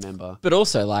 Probably won't remember. but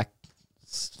also like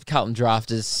Carlton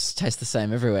Drafters taste the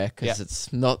same everywhere because Yeah.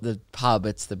 it's not the pub,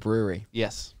 it's the brewery.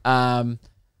 Yes.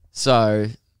 So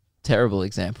terrible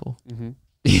example. Mm-hmm.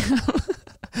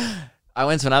 I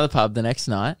went to another pub the next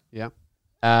night. Yeah.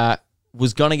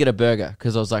 Was gonna get a burger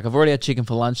because I was like, I've already had chicken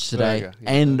for lunch today Burger,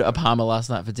 yeah, and a parma last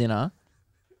night for dinner.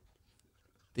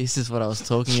 This is what I was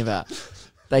talking about.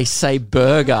 They say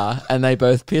burger and they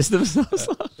both piss themselves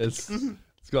off. It's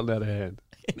gotten out of hand.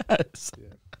 Yes.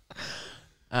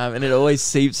 And it always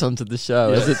seeps onto the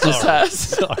show as it just has.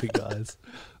 Sorry, guys.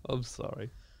 I'm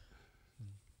sorry.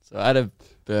 So I had a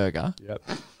burger. Yep.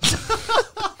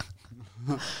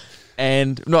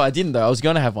 And no, I didn't though. I was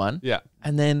going to have one. Yeah.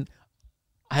 And then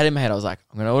I had in my head, I was like,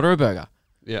 I'm going to order a burger.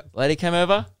 Yeah. Lady came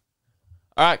over.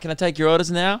 All right, can I take your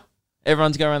orders now?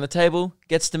 Everyone's going around the table.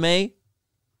 Gets to me.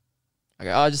 I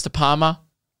go, oh, just a Parma.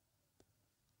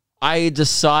 I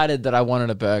decided that I wanted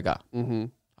a burger. Mm-hmm.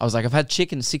 I was like, I've had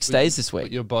chicken 6 days this But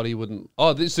week. your body wouldn't.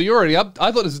 Oh, so you're already up.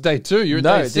 I thought this was day 2. You're at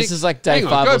No, day this 6. is like day Hang on,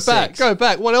 5 go or back, 6. Go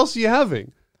back. What else are you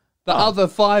having? The other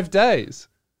 5 days.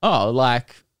 Oh,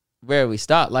 like where we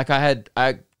start? Like I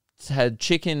had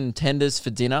chicken tenders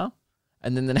for dinner,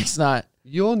 and then the next night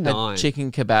You're had 9.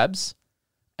 chicken kebabs,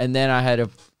 and then I had a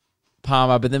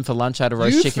Parma. But then for lunch I had a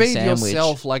roast You chicken feed sandwich,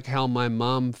 yourself like how my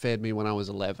mum fed me when I was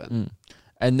 11.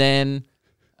 and then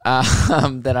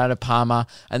then I had a Parma,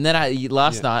 and then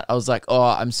last night I was like, oh,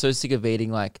 I'm so sick of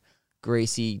eating like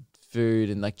greasy food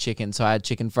and like chicken, so I had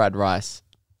chicken fried rice.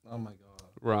 Oh my god.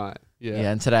 Right. Yeah,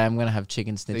 Yeah. and today I'm gonna have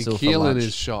chicken schnitzel for Keelan lunch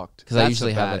is shocked because I That's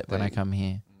usually a have bad it when I thing. come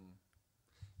here.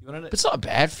 You wanted But it's not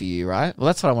bad for you, right? Well,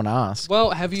 that's what I want to ask.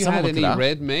 Well, have you Someone had look it any up.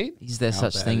 red meat? Is there How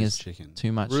such bad thing is as chicken?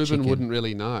 too much Ruben chicken? wouldn't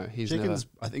really know. He's Chicken's,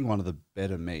 I think, one of the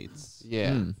better meats. never. Yeah.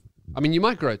 Mm. I mean, you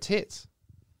might grow tits.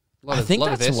 I think lot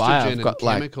that's of why I've estrogen and got,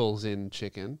 like- chemicals in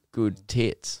chicken. Good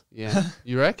tits. Yeah.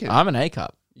 You reckon? I'm an A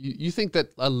cup. You think that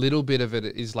a little bit of it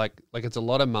is like it's a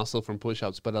lot of muscle from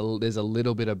push-ups, but there's a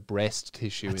little bit of breast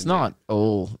tissue It's in not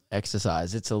all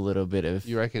exercise. It's a little bit of. there.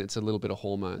 You reckon it's a little bit of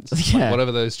hormones? Yeah. Like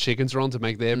whatever those chickens are on to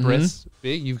make their breasts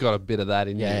big, you've got a bit of that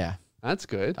in you. Yeah. That's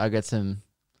good. I got some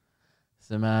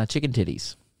chicken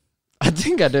titties. I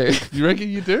think I do. You reckon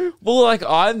you do? Well, like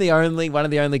I'm one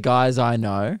of the only guys I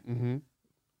know. Mm-hmm.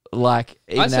 Like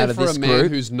I even out said of for this a man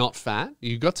group, who's not fat,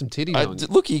 you got some titties on you.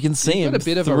 look, you can see You've him got a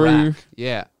bit of through. a rack.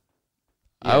 Yeah.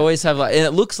 I always have and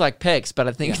it looks like pecs, but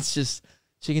I think it's just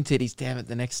chicken titties. Damn it!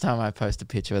 The next time I post a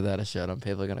picture without a shirt on,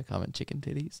 people are gonna comment chicken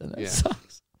titties, and that Yeah.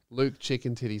 sucks. Luke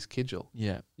Chicken Titties Kidgel.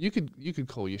 Yeah. You could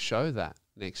call your show that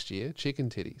next year. Chicken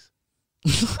Titties.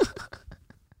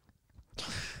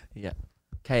 Yeah.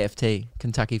 KFT,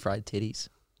 Kentucky Fried Titties.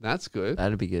 That's good.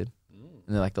 That'd be good.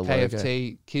 And they're like the logo.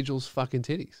 KFT Kidgel's fucking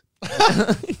titties.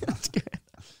 That's good.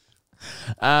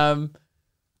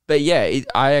 But yeah,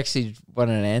 I actually want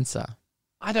an answer.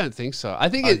 I don't think so. I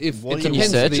think if what it do you- depends Can you on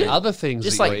search the it? other things.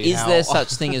 Just that like, you eat. is there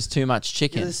such thing as too much Yeah,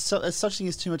 chicken? there's such thing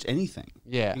as too much anything.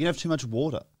 Yeah. You can have too much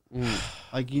water.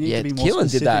 Like you need Yeah, to be more Keelan did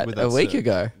specific that with a week search.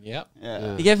 ago. Yep.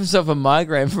 Yeah. He gave himself a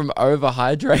migraine from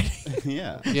overhydrating.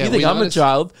 Yeah. Yeah, You think we I'm a noticed-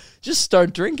 child? Just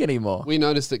don't drink anymore. We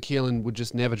noticed that Keelan would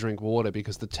just never drink water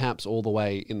because the tap's all the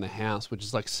way in the house, which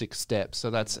is like 6 steps. So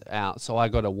that's out. So I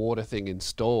got a water thing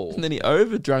installed. And then he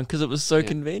overdrunk because it was so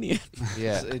convenient.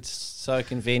 Yeah. It's so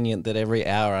convenient that every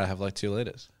hour I have like 2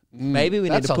 liters. Maybe we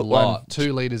need That's to a put lot. one.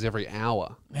 2 liters every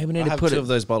hour. Maybe we I need to have put 2 it of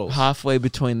those bottles. halfway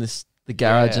between the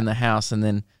garage Yeah. and the house, and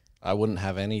then I wouldn't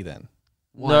have any then.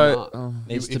 Why no. not? oh.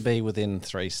 Needs to be within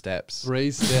 3 steps. 3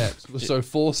 steps. So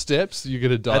 4 steps, you're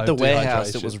going to die At the of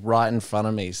warehouse, dehydration. it was right in front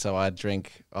of me, so I'd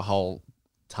drink a whole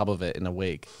tub of it in a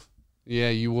week. Yeah,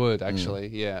 you would actually.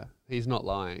 Yeah. He's not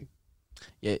lying.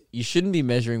 Yeah, you shouldn't be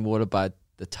measuring water by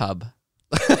the tub.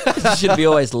 It should be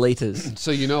always liters.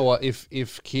 So you know what? If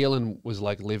Keelan was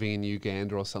like living in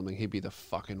Uganda or something, he'd be the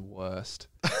fucking worst.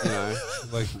 You know,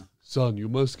 like son, you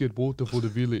must get water for the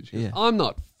village. Yeah. I'm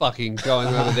not fucking going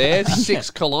over there 6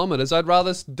 kilometers. I'd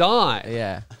rather die.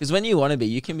 Yeah, because when you want to be,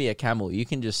 you can be a camel. You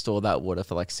can just store that water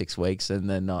for like 6 weeks and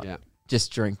then not Yeah.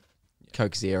 just drink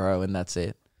Coke Zero and that's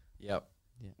it. Yep.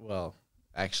 Well,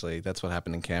 actually, that's what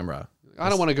happened in Canberra. I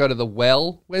don't want to go to the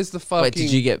well. Where's the fucking Wait,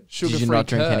 did you sugar-free not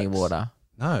drink any Kirks? water?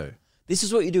 No. This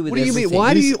is what you do with What do you mean? everything.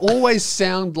 Why do you always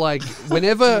sound like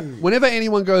whenever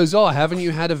anyone goes, oh, haven't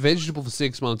you had a vegetable for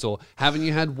 6 months, or haven't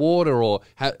you had water, or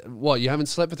what, you haven't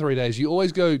slept for 3 days? You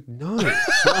always go, no.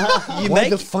 Why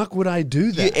the fuck would I do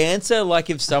You that? answer like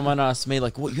if someone asked me,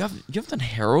 like, "What you haven't done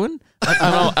heroin?"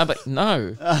 I'm like,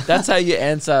 "No." That's how you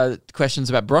answer questions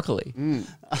about broccoli.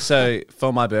 So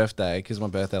for my birthday, because my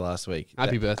birthday last week.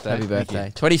 Happy birthday. Happy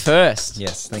birthday, 21st.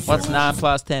 Yes, thank you. What's 9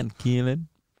 plus 10, Keelan?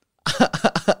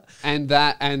 And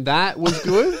that was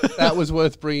good. That was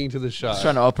worth bringing to the show. Just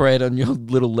trying to operate on your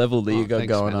little level that Oh, you got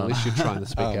thanks, going man. At on. least you're trying to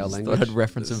speak our Thought language. I'd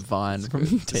reference a Vine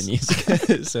from 10 years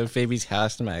ago. So Phoebe's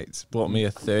housemates bought me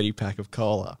a 30-pack of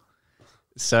cola.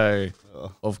 So,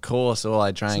 of course, all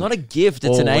I drank. It's not a gift,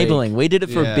 it's all enabling. We did it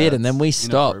for Yeah, a bit and then we it's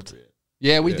stopped. inappropriate.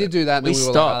 Yeah, we did do that. And We then we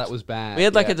were stopped. like, oh, that was bad. We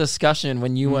had like Yeah. a discussion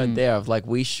when you weren't there of like,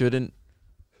 we shouldn't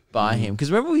buy him. Because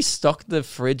remember we stocked the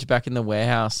fridge back in the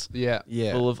warehouse Yeah.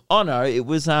 Yeah. full of, oh no, it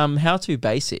was How To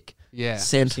Basic. Yeah.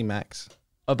 Sent Pepsi Max.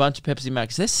 a bunch of Pepsi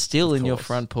Max. They're still in your course.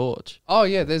 front porch. Oh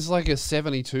yeah, there's like a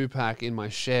 72 pack in my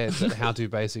shed that How To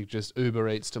Basic just Uber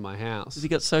Eats to my house. We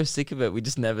got so sick of it, we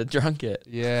just never drunk it.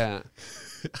 Yeah.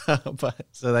 But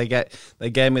so they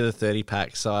gave me the 30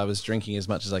 pack, so I was drinking as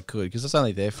much as I could because I was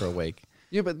only there for a week.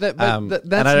 Yeah, but And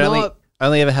that's I not.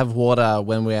 only ever have water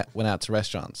when we went out to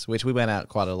restaurants, which we went out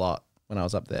quite a lot when I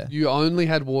was up there. You only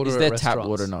had water Is at their restaurants. tap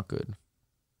water not good?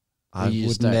 I You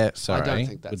just would don't- never. I Sorry, don't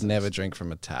think that's would never drink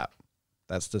from a tap.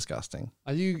 That's disgusting.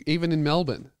 Are you even in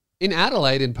Melbourne? In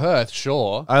Adelaide, in Perth,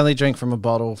 sure. I only drink from a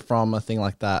bottle from a thing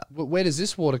like that. But where does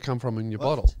this water come from in your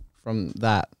bottle? From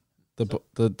that,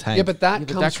 the tank. Yeah, but that Yeah,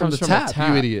 but comes that from comes the from a tap, tap.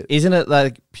 you idiot. isn't it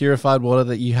like purified water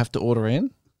that you have to order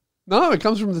in? No, it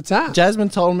comes from the tap. Jasmine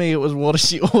told me it was water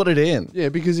she ordered in. Yeah,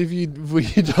 because if we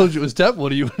told you it was tap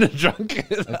water, you wouldn't have drunk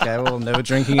it. Okay, well, I'm never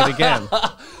drinking it again.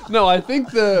 No, I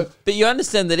think the But you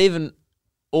understand that even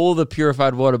all the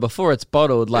purified water before it's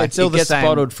bottled, like It's all it the gets same-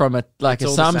 bottled from a it's all the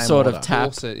some same sort of water. tap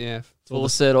faucet, yeah,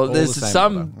 faucet, or All there's the same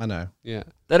some. water. I know. yeah.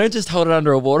 They don't just hold it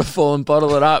under a waterfall and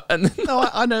bottle it up, and then No,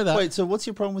 I know that. Wait, so what's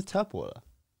your problem with tap water?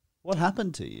 What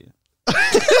happened to you?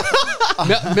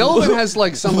 Melbourne has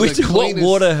like some of the what cleanest,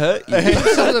 water hurt you?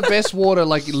 some of the best water,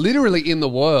 like literally in the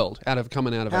world,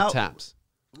 coming out of our How- taps.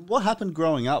 What happened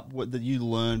growing up that you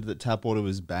learned that tap water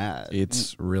was bad?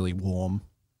 It's really warm.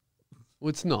 Well,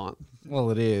 it's not.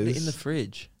 Well, it is. In the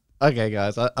fridge. Okay,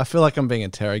 guys, I feel like I'm being You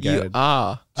interrogated.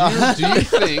 are. Do you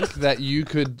think that you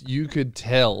could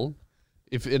tell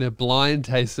if in a blind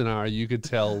taste scenario you could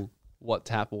tell what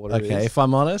tap water Okay, is? if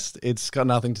I'm honest, it's got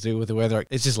nothing to do with the weather.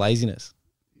 It's just laziness.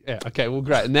 Yeah. Okay. Well,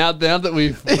 great. Now that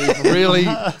we've really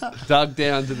dug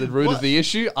down to the root of the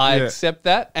issue, I Yeah. accept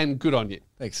that, and good on you.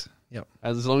 Thanks. Yep.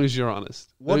 As long as you're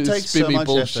honest. What Don't takes spit so me much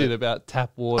bullshit effort? about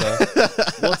tap water.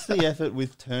 What's the effort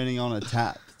with turning on a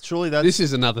tap? Surely that's This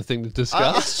is another thing to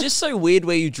discuss. It's just so weird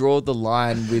where you draw the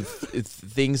line with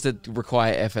things that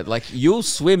require effort. Like you'll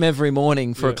swim every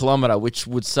morning for a kilometer, which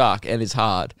would suck and is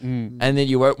hard, and then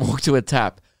you won't walk to a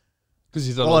tap. Because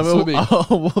he's not Well, swimming.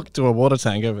 I'll walk to a water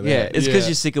tank over Yeah, there. it's because Yeah.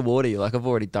 you're sick of water. You're like, I've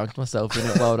already dunked myself in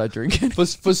it. Why would I drink it?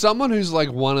 For someone who's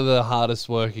like one of the hardest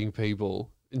working people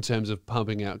in terms of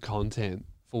pumping out content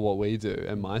for what we do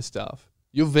and my stuff,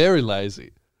 you're very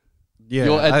lazy. Yeah,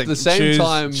 You're at the same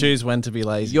time- choose when to be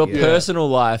lazy. Your yeah. personal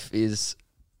life is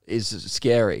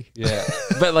scary, Yeah.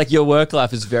 but like your work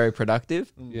life is very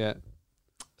productive. Yeah.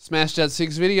 Smashed out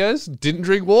 6 videos. Didn't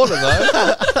drink water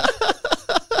though.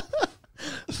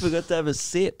 Forgot to have a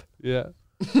sip. Yeah.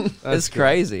 That's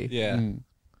crazy. Yeah.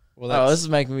 Well, Oh, this is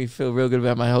making me feel real good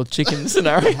about my whole chicken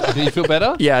scenario. Do you feel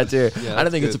better? Yeah, I do. Yeah, I don't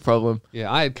that's think it's a good. problem.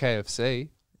 Yeah, I had KFC.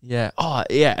 Yeah. Oh,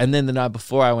 yeah. And then the night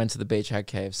before I went to the beach, I had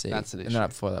KFC. That's an And issue. the night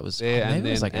before that was There, maybe and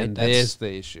it was then, like and eight. there's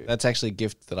the issue. That's actually a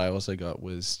gift that I also got.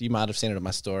 Was you might have seen it in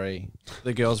my story.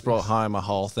 The girls brought home a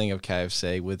whole thing of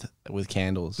KFC with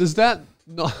candles. Does that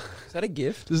not Is that a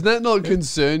gift? does that not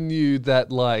concern you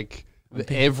that like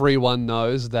everyone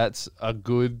knows that's a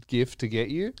good gift to get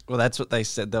you? Well, that's what they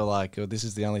said. They were like, "Oh, this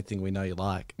is the only thing we know you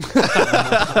like."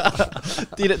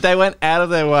 They went out of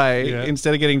their way Yeah.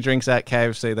 instead of getting drinks at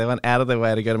KFC. They went out of their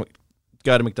way to go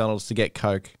to McDonald's to get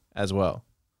Coke as well.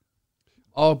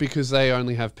 Oh, because they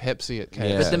only have Pepsi at KFC.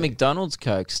 Yeah. But the McDonald's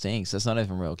Coke stinks. That's not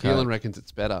even real Coke. Keelan reckons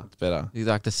it's better. It's better. You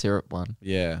like the syrup one.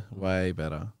 Yeah, way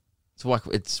better.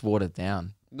 It's watered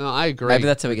down. No, I agree. Maybe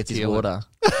that's how he gets his Keelan. water.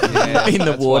 Yeah, In the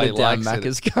that's why he watered down likes it.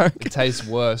 Macca's Coke. It tastes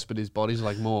worse, but his body's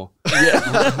like more. Yeah,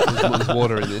 there's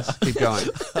water in this. Keep going.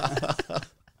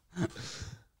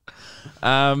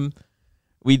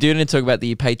 We do need to talk about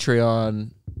the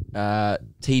Patreon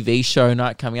TV show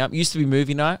night coming up. Used to be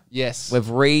movie night. Yes. We've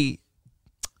redirected.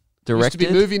 Used to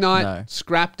be movie night, No.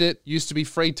 scrapped it. Used to be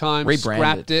free time, Rebranded.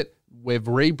 scrapped it. We've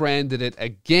rebranded it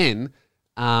again.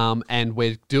 And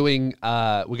we're doing,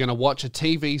 we're going to watch a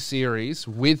TV series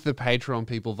with the Patreon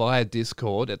people via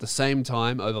Discord at the same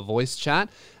time over voice chat.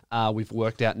 We've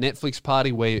worked out Netflix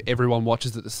party where everyone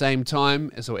watches at the same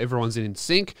time. So everyone's in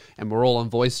sync and we're all on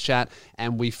voice chat.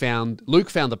 And Luke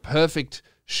found the perfect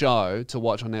show to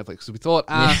watch on Netflix. So we thought,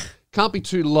 can't be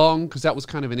too long because that was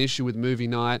kind of an issue with movie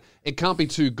night. It can't be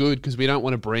too good because we don't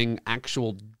want to bring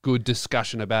actual good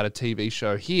discussion about a TV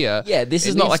show here. Yeah, this It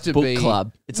is not needs like to book be-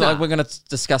 club. It's Nah. not like we're going to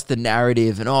discuss the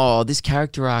narrative and, this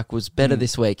character arc was better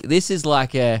this week. This is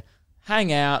like a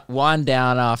hang out, wind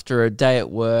down after a day at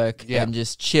work Yeah. and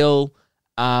just chill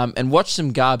and watch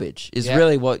some garbage is Yeah.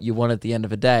 really what you want at the end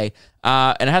of a day.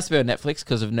 And it has to be on Netflix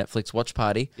because of Netflix Watch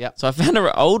Party. Yep. So I found an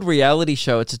old reality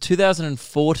show. It's a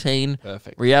 2014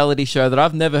 Perfect. reality show that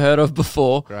I've never heard of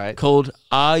before. Great. Called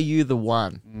Are You the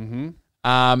One? Mm-hmm.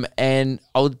 And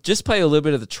I'll just play a little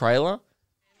bit of the trailer.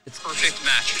 Perfect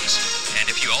matches. And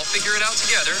if you all figure it out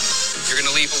together. You're going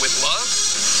to leave her with love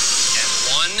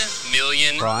and $1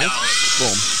 million. Right.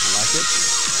 Boom. I like it.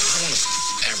 I want to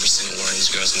every single one of these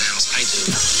girls in the house. I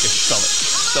do. Stop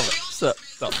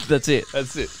it. That's it.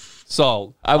 That's it.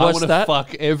 Sold. I watched want to that.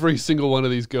 fuck every single one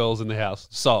of these girls in the house.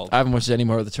 Sold. I haven't watched any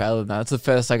more of the trailer than that. It's the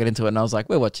first I got into it, and I was like,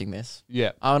 we're watching this.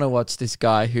 Yeah. I want to watch this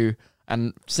guy who,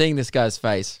 and seeing this guy's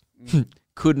face,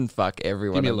 couldn't fuck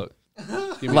everyone. Give me a look.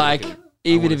 Give me a Like, look at it.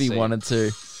 even wanna if he see it. wanted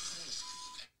to.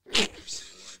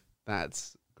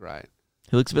 That's great.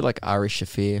 He looks a bit like Ari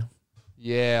Shafir.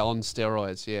 Yeah, on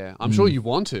steroids. Yeah, I'm sure you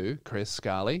want to, Chris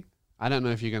Scarley. I don't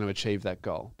know if you're going to achieve that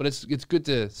goal, but it's good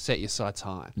to set your sights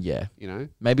high. Yeah. You know.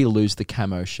 Maybe lose the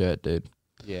camo shirt, dude.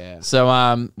 Yeah. So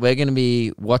we're going to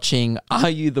be watching Are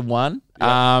You the One?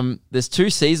 There's 2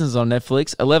 seasons on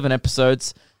Netflix, 11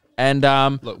 episodes. And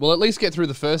Look, we'll at least get through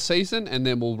the first season, and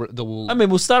then we'll. I mean,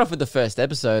 we'll start off with the first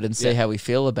episode and see Yeah. how we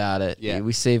feel about it. Yeah.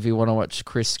 We see if we want to watch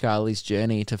Chris Scarley's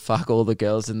journey to fuck all the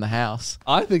girls in the house.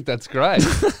 I think that's great.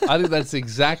 I think that's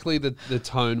exactly the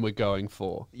tone we're going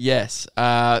for. Yes.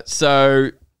 So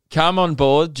come on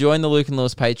board, join the Luke and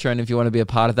Lewis Patreon if you want to be a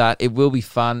part of that. It will be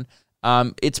fun.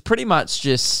 It's pretty much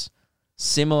just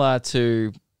similar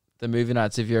to the movie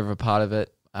nights if you're ever a part of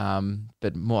it.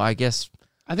 But more, I guess.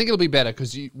 I think it'll be better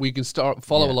because we can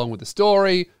follow Yeah. along with the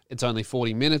story. It's only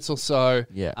 40 minutes or so.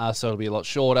 Yeah. So it'll be a lot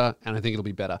shorter, and I think it'll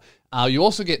be better. You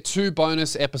also get 2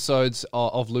 bonus episodes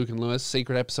of Luke and Lewis,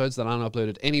 secret episodes that aren't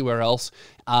uploaded anywhere else.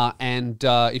 And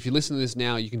if you listen to this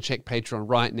now, you can check Patreon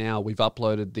right now. We've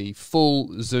uploaded the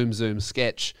full Zoom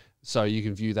sketch, so you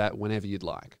can view that whenever you'd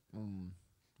like.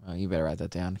 Oh, you better write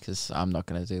that down because I'm not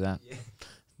going to do that.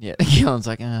 Yeah. Keelan's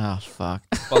like, oh, fuck.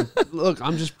 But look,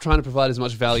 I'm just trying to provide as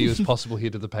much value as possible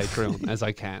here to the Patreon as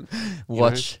I can. you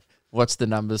know? Watch the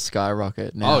numbers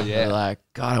skyrocket now. Oh, yeah. They're like,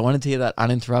 God, I wanted to hear that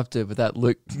uninterrupted without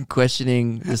Luke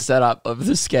questioning the setup of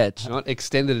the sketch. Not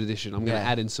extended edition. I'm going to Yeah.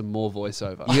 add in some more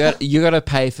voiceover. You got to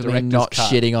pay for me Director's not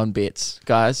cut. shitting on bits,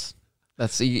 guys.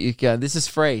 That's you go. This is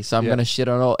free, so I'm Yeah. going to shit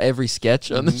on every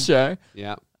sketch on the show.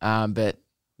 Yeah. But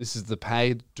This is the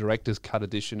paid director's cut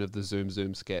edition of the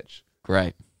Zoom sketch.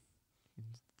 great.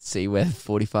 See where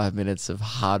 45 minutes of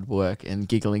hard work and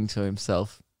giggling to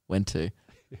himself went to.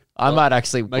 I might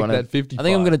actually Make want to. that 55. I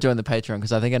think I'm going to join the Patreon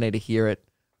because I think I need to hear it.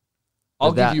 I'll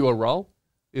Without- give you a role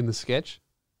in the sketch,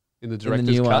 in the in the director's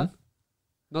new cut. one.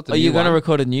 Not the Are new you going to one.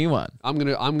 record a new one? I'm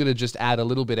gonna just add a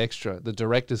little bit extra. The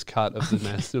director's cut of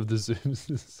the of the Zoom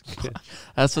sketch.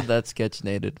 That's what that sketch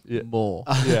needed. Yeah. More.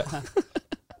 Yeah.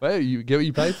 Well, you get what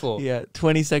you pay for. Yeah,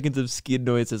 20 seconds of skid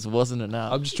noises wasn't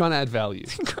enough. I'm just trying to add value.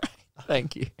 Great.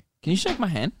 Thank you. Can you shake my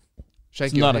hand? Shake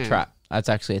It's your not hand. a trap. That's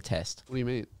actually a test. What do you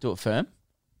mean? Do it firm.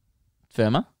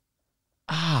 Firmer.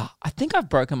 I think I've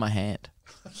broken my hand.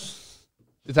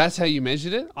 If that's how you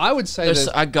measured it, I would say There's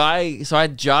that. a guy, so I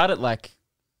jarred it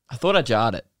I thought I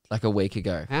jarred it like a week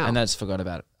ago. How? And I just forgot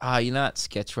about it. You know that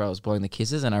sketch where I was blowing the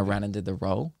kisses and I ran and did the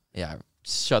roll? Yeah, I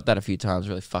shot that a few times,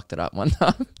 really fucked it up one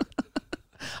time.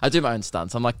 I do my own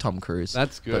stunts. I'm like Tom Cruise.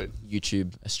 That's good. but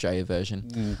YouTube Australia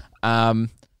version. And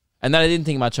then I didn't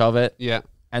think much of it. Yeah.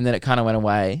 And then it kind of went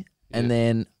away. And Yeah.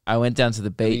 then I went down to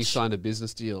the And you beach. signed a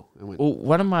business deal and went. Well,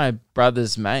 one of my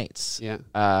brother's mates Yeah.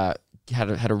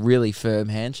 had a really firm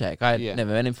handshake. I had Yeah.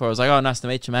 never met him before. I was like, oh, nice to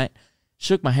meet you, mate.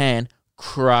 Shook my hand,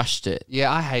 crushed it.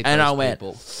 Yeah, I hate And those I went-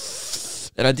 people.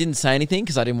 And I didn't say anything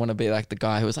because I didn't want to be like the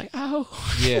guy who was like, oh.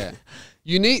 Yeah.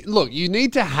 You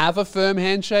need to have a firm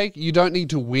handshake. You don't need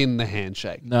to win the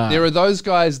handshake. No. There are those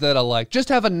guys that are like, just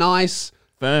have a nice.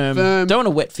 Firm. Firm. Don't want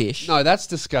to wet fish. No, that's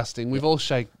disgusting. We've all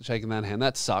shaken that hand.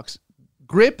 That sucks.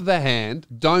 Grip the hand.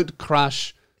 Don't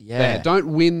crush. Yeah. the hand. Don't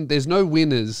win. There's no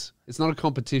winners. It's not a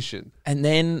competition. And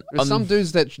then There's some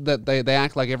dudes that they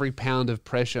act like every pound of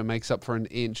pressure makes up for an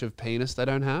inch of penis they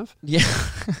don't have. yeah.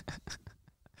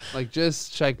 Like,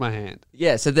 just shake my hand.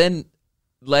 Yeah, so then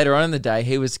later on in the day,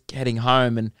 he was heading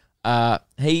home and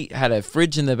he had a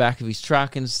fridge in the back of his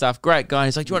truck and stuff. Great guy.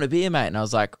 He's like, do you want a beer, mate? And I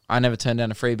was like, I never turned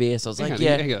down a free beer. So I was like,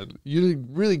 Hang on. You're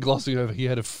really glossing over. He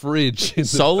had a fridge in the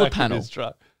Solar back panel. of his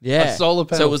truck. yeah. A solar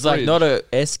panel. So it was like fridge. not a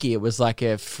esky. It was like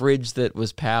a fridge that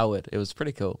was powered. It was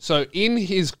pretty cool. So in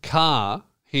his car,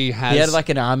 he has. He had like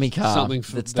an army car something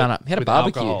that's done up. He had a with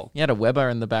barbecue. alcohol. He had a Weber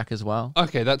in the back as well.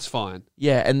 Okay, that's fine.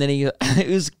 Yeah, and then he it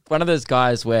was one of those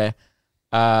guys where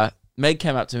Meg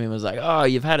came up to me and was like, oh,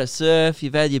 you've had a surf,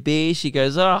 you've had your beer. She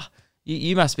goes, oh,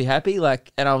 you must be happy.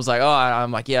 Like, and I was like, oh,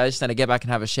 I'm like, yeah, I just need to get back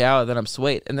and have a shower, then I'm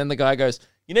sweet. And then the guy goes,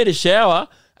 you need a shower?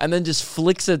 And then just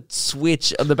flicks a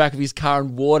switch on the back of his car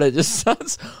and water just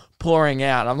starts pouring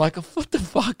out. I'm like, what the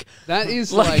fuck? That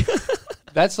is Like- like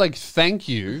that's like thank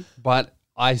you, but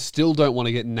I still don't want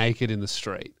to get naked in the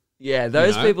street. Yeah,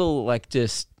 those know? people like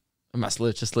just He must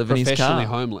just live in his professionally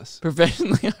car. homeless.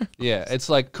 Professionally. Yeah, it's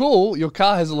like, cool, your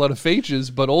car has a lot of features,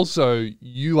 but also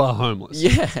you are homeless.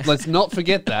 Yeah. Let's not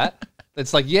forget that.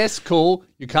 It's like, yes, cool,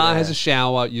 your car has a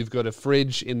shower, you've got a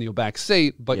fridge in your back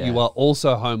seat, but you Yeah. are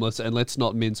also homeless, and let's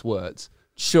not mince words.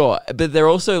 Sure, but they're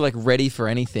also like ready for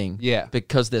anything. Yeah.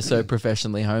 Because they're so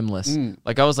professionally homeless.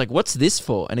 Like I was like, "What's this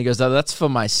for?" And he goes, "Oh, that's for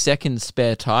my second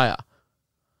spare tire."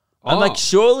 I'm Oh. like,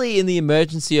 surely in the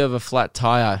emergency of a flat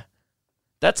tire,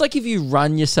 that's like if you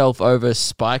run yourself over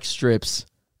spike strips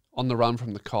On the run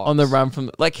from the cops. on the run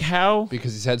from like how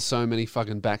Because he's had so many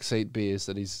fucking backseat beers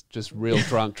that he's just real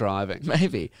drunk driving.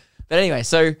 maybe. But anyway,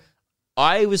 so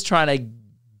I was trying to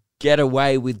get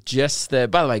away with just the.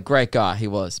 By the way, great guy he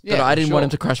was, but Yeah, I didn't want sure. him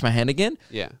to crush my hand again.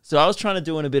 Yeah. So I was trying to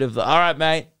do a bit of the, all right,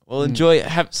 mate, well, enjoy,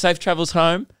 have safe travels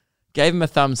home. Gave him a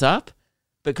thumbs up.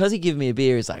 Because he gave me a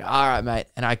beer, he's like, all right, mate.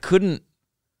 And I couldn't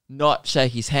not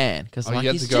shake his hand because Oh, you like,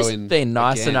 had he's to go just in been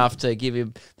nice again. enough to give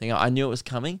him thing. I knew it was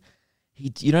coming. He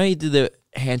did the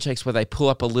handshakes where they pull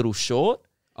up a little short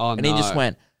Oh, and no. he just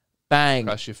went bang.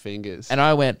 Crush your fingers. And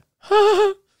I went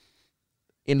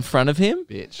in front of him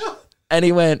Bitch. and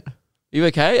he went, you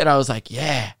okay? And I was like,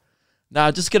 yeah. No,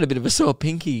 I just got a bit of a sore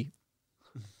pinky.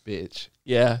 Bitch.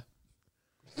 Yeah.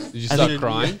 Did you start think-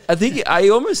 crying? I think I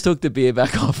almost took the beer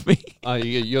back off me. Oh,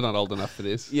 you're not old enough for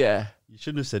this. Yeah. You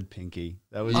shouldn't have said pinky.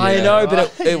 That was I know,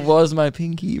 but it was my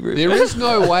pinky. Ruben. There is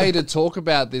no way to talk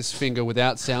about this finger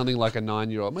without sounding like a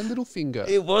 9-year-old. My little finger.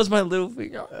 It was my little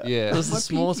finger. Yeah. It was My the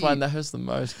smallest pinky. one that hurts the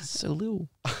most. It's so little.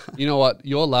 You know what?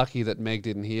 You're lucky that Meg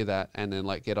didn't hear that and then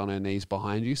like get on her knees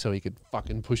behind you so he could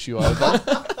fucking push you over.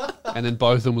 And then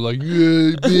both of them were like,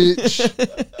 yeah,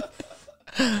 bitch.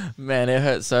 Man, it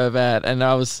hurt so bad. And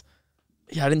I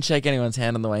didn't shake anyone's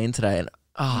hand on the way in today. And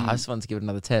I just wanted to give it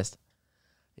another test.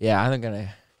 Yeah, I'm going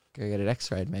to go get it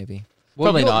x-rayed maybe. Well,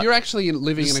 Probably not. You're actually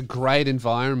living in a great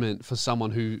environment for someone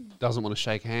who doesn't want to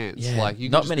shake hands. Yeah, Like you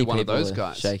can not just many be one of people those are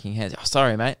guys. shaking hands. Oh,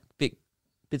 sorry, mate.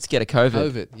 Bit scared of COVID.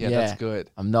 COVID. Yeah, that's good.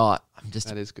 I'm not. I'm just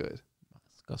That is good.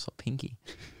 got so pinky.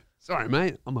 Sorry,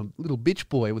 mate. I'm a little bitch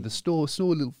boy with a sore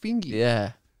little finger.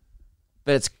 Yeah.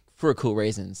 But it's for a cool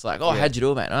reason. It's like, oh, Yeah. how'd you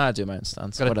do it, mate? Oh, I do my own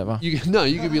stunts. Whatever. You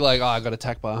could be like, oh, I got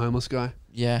attacked by a homeless guy.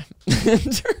 Yeah.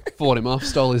 Fought him off,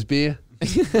 stole his beer.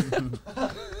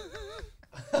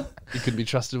 He couldn't be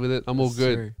trusted with it. I'm all It's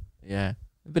good. true. Yeah.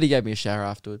 But he gave me a shower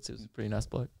afterwards. It was a pretty nice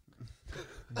bloke.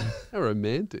 How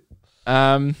romantic.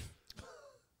 We're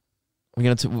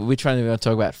trying to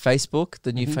talk about Facebook,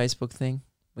 the new Facebook thing.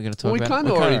 We're gonna talk Well, we about. kind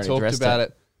of already talked addressed about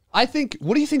it. I think.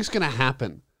 What do you think is going to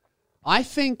happen? I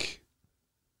think.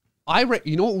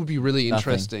 You know what would be really Nothing.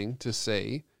 interesting to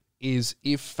see is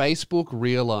if Facebook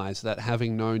realize that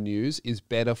having no news is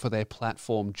better for their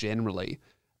platform generally,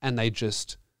 and they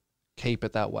just keep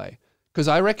it that way. Because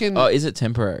I reckon. Oh, is it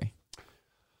temporary?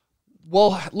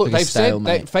 Well, look, Like a they've said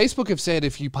stalemate. Facebook have said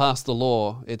if you pass the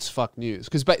law, it's fuck news.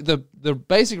 Because the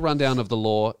basic rundown of the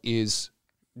law is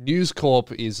News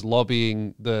Corp is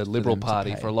lobbying the Liberal them to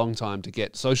Party pay. for a long time to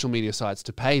get social media sites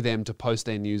to pay them to post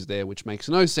their news there, which makes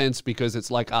no sense because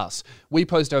it's like us. We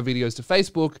post our videos to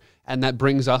Facebook, and that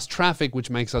brings us traffic, which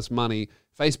makes us money.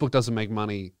 Facebook doesn't make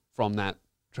money from that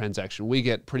transaction. We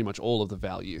get pretty much all of the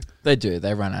value. They do.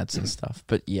 They run ads and stuff.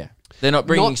 But yeah, they're not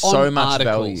bringing Not so on much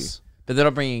value. articles. But they're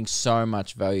not bringing so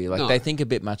much value. Like No. they think a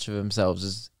bit much of themselves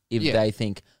as if Yeah. they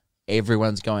think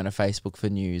everyone's going to Facebook for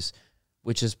news,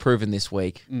 which has proven this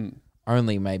week.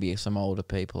 Only maybe some older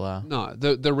people are. No,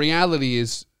 the reality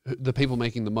is the people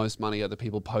making the most money are the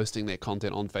people posting their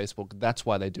content on Facebook. That's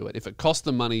why they do it. If it cost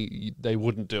them money, they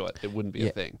wouldn't do it. It wouldn't be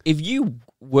a thing. If you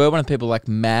were one of the people like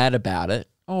mad about it,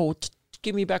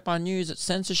 give me back my news, it's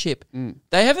censorship.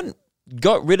 They haven't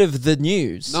got rid of the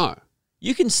news. No.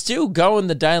 You can still go in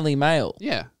the Daily Mail.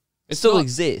 Yeah. It still not-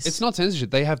 exists. It's not censorship.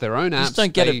 They have their own apps. just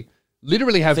don't get they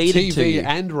literally have feed it to TV you.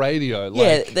 and radio.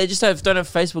 Yeah, Like, they just don't have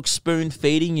Facebook spoon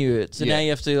feeding you it. So Yeah. now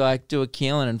you have to like do a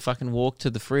Keelan and fucking walk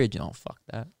to the fridge. Oh, fuck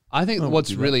that. I think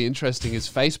what's really interesting is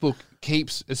Facebook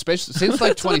keeps, especially since like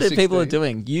That's what 2016. people are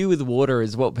doing. You with water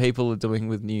is what people are doing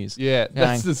with news. Yeah,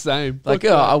 that's Going, the same. Like,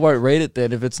 Fuck oh, that. I won't read it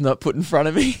then if it's not put in front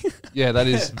of me. Yeah, that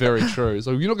is very true.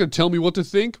 So you're not going to tell me what to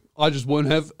think? I just won't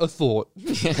have a thought.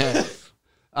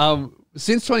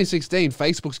 Since 2016,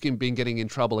 Facebook's been getting in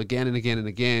trouble again and again and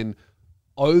again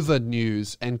over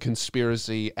news and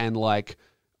conspiracy and like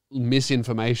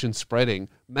misinformation spreading.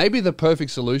 Maybe the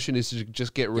perfect solution is to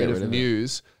just get rid of rid of it.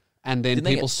 news and then Didn't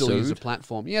they people get still use the sued?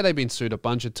 platform. Yeah, they've been sued a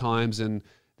bunch of times and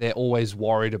they're always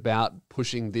worried about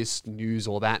pushing this news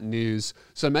or that news.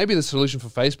 So maybe the solution for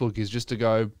Facebook is just to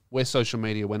go, we're social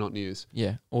media, we're not news.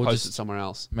 Yeah. Or Post it just somewhere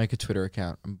else. make a Twitter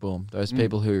account and boom. The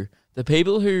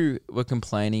people who were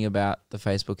complaining about the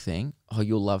Facebook thing, oh,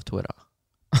 you'll love Twitter.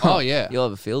 Oh, yeah. You'll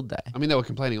have a field day. I mean, they were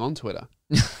complaining on Twitter.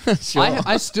 Sure.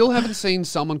 I still haven't seen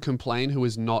someone complain who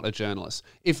is not a journalist.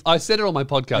 If I said it on my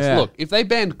podcast, Yeah. look, if they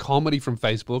banned comedy from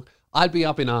Facebook, I'd be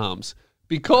up in arms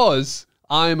because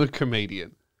I'm a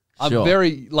comedian. I'm Sure.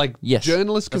 very, Yes.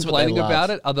 journalists That's what they complaining love. about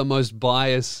it are the most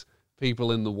biased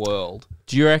people in the world.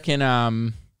 Do you reckon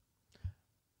I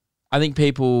think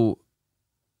people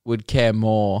would care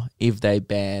more if they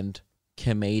banned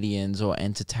comedians or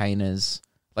entertainers.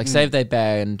 Like say if they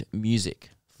banned music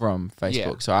from Facebook.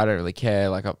 Yeah. So I don't really care.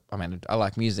 Like I mean I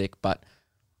like music, but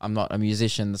I'm not a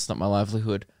musician. That's not my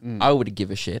livelihood. I would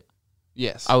give a shit.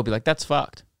 Yes. I would be like, that's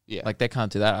fucked. Yeah. Like they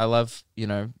can't do that. I love,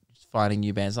 finding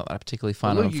new bands. Not that I particularly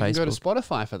find Well, it on look, you can go to Facebook.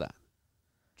 Spotify for that.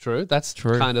 True. That's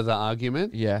True. kind of the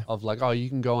argument. Yeah. Of you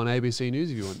can go on ABC News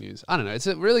if you want news. I don't know.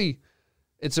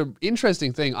 It's an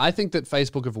interesting thing. I think that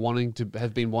Facebook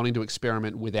have been wanting to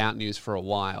experiment without news for a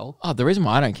while. Oh, the reason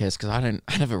why I don't care is because I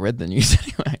never read the news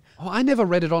anyway. Oh, I never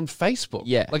read it on Facebook.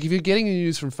 Yeah. Like if you're getting your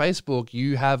news from Facebook,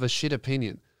 you have a shit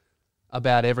opinion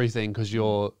about everything because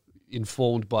you're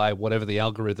informed by whatever the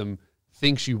algorithm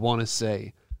thinks you want to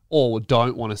see or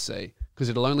don't want to see. Because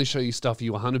it'll only show you stuff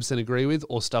you 100% agree with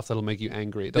or stuff that'll make you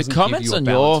angry. It The doesn't give comments you a on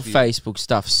your balanced view. Facebook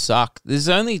stuff suck. There's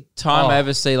the only time I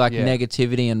ever see yeah.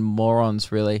 negativity and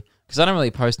morons really, because I don't really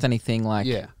post anything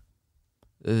Yeah.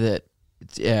 that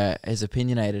is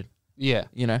opinionated. Yeah.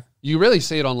 You know, You really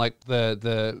see it on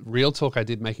the real talk I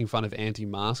did making fun of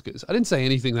anti-maskers. I didn't say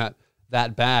anything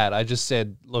that bad. I just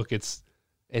said, look, it's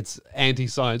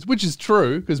anti-science, which is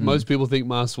true because most people think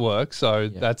masks work. So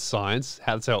that's science.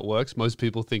 That's how it works. Most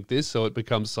people think this, so it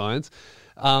becomes science.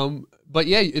 But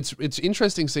yeah, it's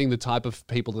interesting seeing the type of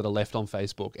people that are left on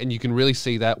Facebook. And you can really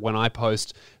see that when I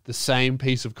post the same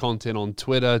piece of content on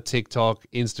Twitter, TikTok,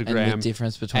 Instagram. and the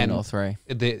difference between and all three.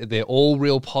 They're all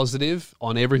real positive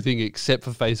on everything except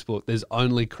for Facebook. There's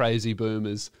only crazy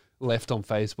boomers left on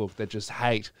Facebook that just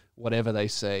hate whatever they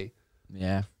see.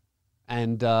 Yeah,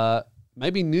 And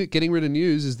maybe getting rid of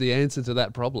news is the answer to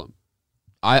that problem.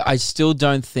 I still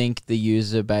don't think the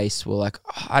user base will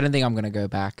I don't think I'm gonna go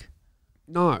back.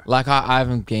 No. I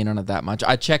haven't been on it that much.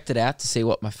 I checked it out to see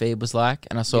what my feed was like,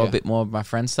 and I saw Yeah. a bit more of my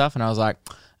friend's stuff, and I was like,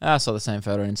 I saw the same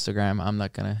photo on Instagram. I'm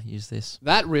not gonna use this.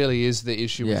 That really is the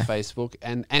issue Yeah. with Facebook.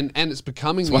 And it's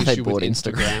becoming That's the why they issue with bought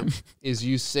Instagram. Instagram. Is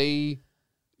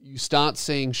you start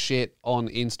seeing shit on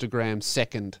Instagram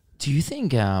second. Do you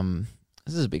think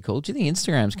this is a bit cool? Do you think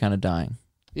Instagram's kind of dying?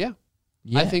 Yeah.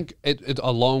 Yeah. I think it's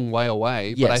a long way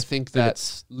away, but I Yes, think but that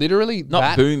it's literally not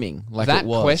that, booming like that it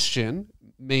was. question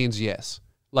means yes.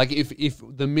 Like if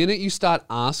the minute you start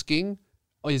asking,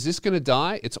 oh, is this going to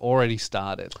die? It's already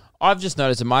started. I've just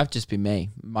noticed it might just be me.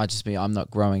 It might just be I'm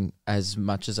not growing as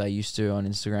much as I used to on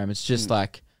Instagram. It's just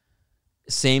it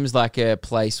seems like a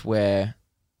place where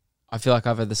I feel like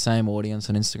I've had the same audience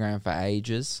on Instagram for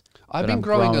ages. I've but been I'm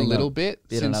growing a little bit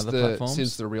on since other the platforms.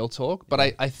 since the Real Talk, but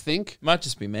I think Might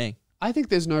just be me.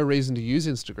 there's no reason to use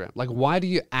Instagram. Like, why do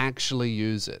you actually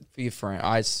use it? For your friend,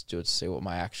 I just do it to see what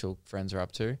my actual friends are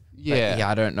up to. But Yeah. yeah,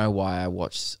 I don't know why I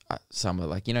watch some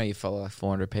of you follow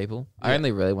 400 people. I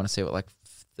only really want to see what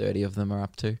 30 of them are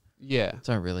up to. Yeah, I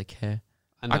don't really care.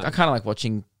 I I know. kind of like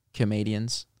watching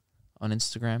comedians on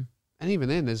Instagram. And even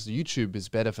then, there's YouTube is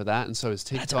better for that, and so is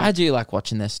TikTok. I do like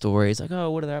watching their stories. Like,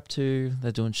 oh, what are they up to?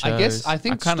 They're doing shows. I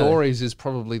think kinda- stories is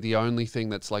probably the only thing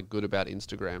that's good about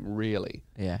Instagram, really.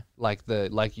 Yeah.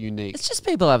 Unique. It's just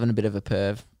people having a bit of a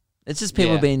perv. It's just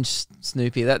people Yeah. being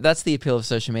snoopy. That's the appeal of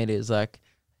social media. Is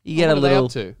you get what a are they little.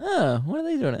 up to? Oh, what are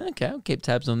they doing? Okay, I'll keep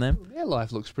tabs on them. Their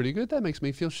life looks pretty good. That makes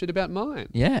me feel shit about mine.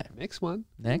 Yeah. Next one.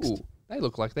 Next. Ooh, they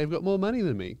look like they've got more money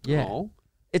than me. Yeah. Oh.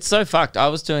 It's so fucked. I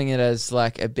was doing it as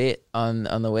a bit on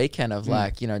the weekend of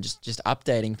just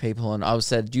updating people, and I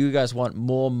said, "Do you guys want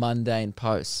more mundane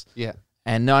posts?" Yeah.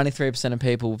 And 93% of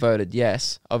people voted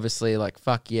yes. Obviously,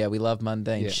 fuck yeah, we love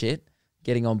mundane Yeah. shit.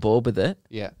 Getting on board with it.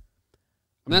 Yeah.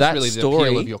 And that's That really the story-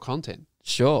 appeal of your content.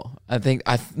 Sure. I think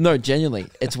no, genuinely,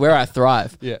 it's where I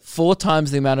thrive. Yeah. 4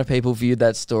 times the amount of people viewed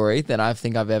that story than I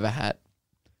think I've ever had.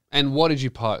 And what did you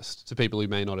post to people who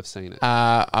may not have seen it?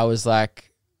 I was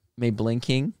me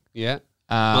blinking, Yeah.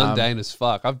 um, Mundane as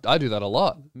fuck. I do that a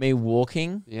lot. me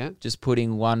walking, Yeah. just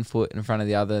putting one foot in front of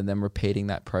the other and then repeating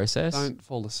that process. Don't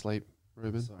fall asleep,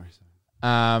 Ruben.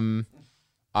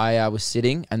 I was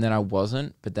sitting and then I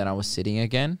wasn't, but then I was sitting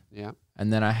again. Yeah.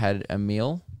 And then I had a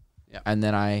meal. Yeah. And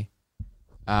then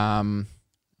are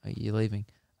you leaving?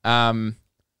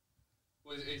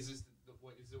 Is it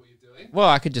what you're doing? Well,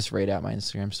 I could just read out my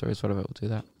Instagram stories. Whatever, we'll do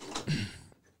that.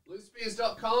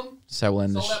 Loosespears.com. So we'll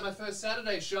end Sold the. out my first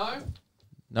Saturday show.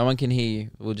 No one can hear you.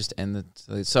 We'll just end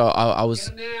the. So I was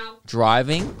Get 'em now.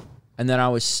 driving, and then I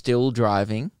was still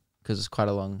driving because it's quite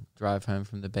a long drive home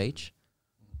from the beach.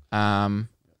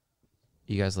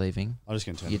 You guys leaving? I'm just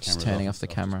going to turn You're the just cameras turning off off the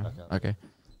and stuff. camera. Just back out.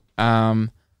 Okay.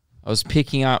 I was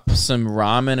picking up some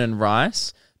ramen and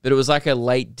rice, but it was like a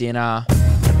late dinner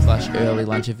 / early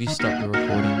lunch. Have you stopped the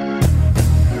recording?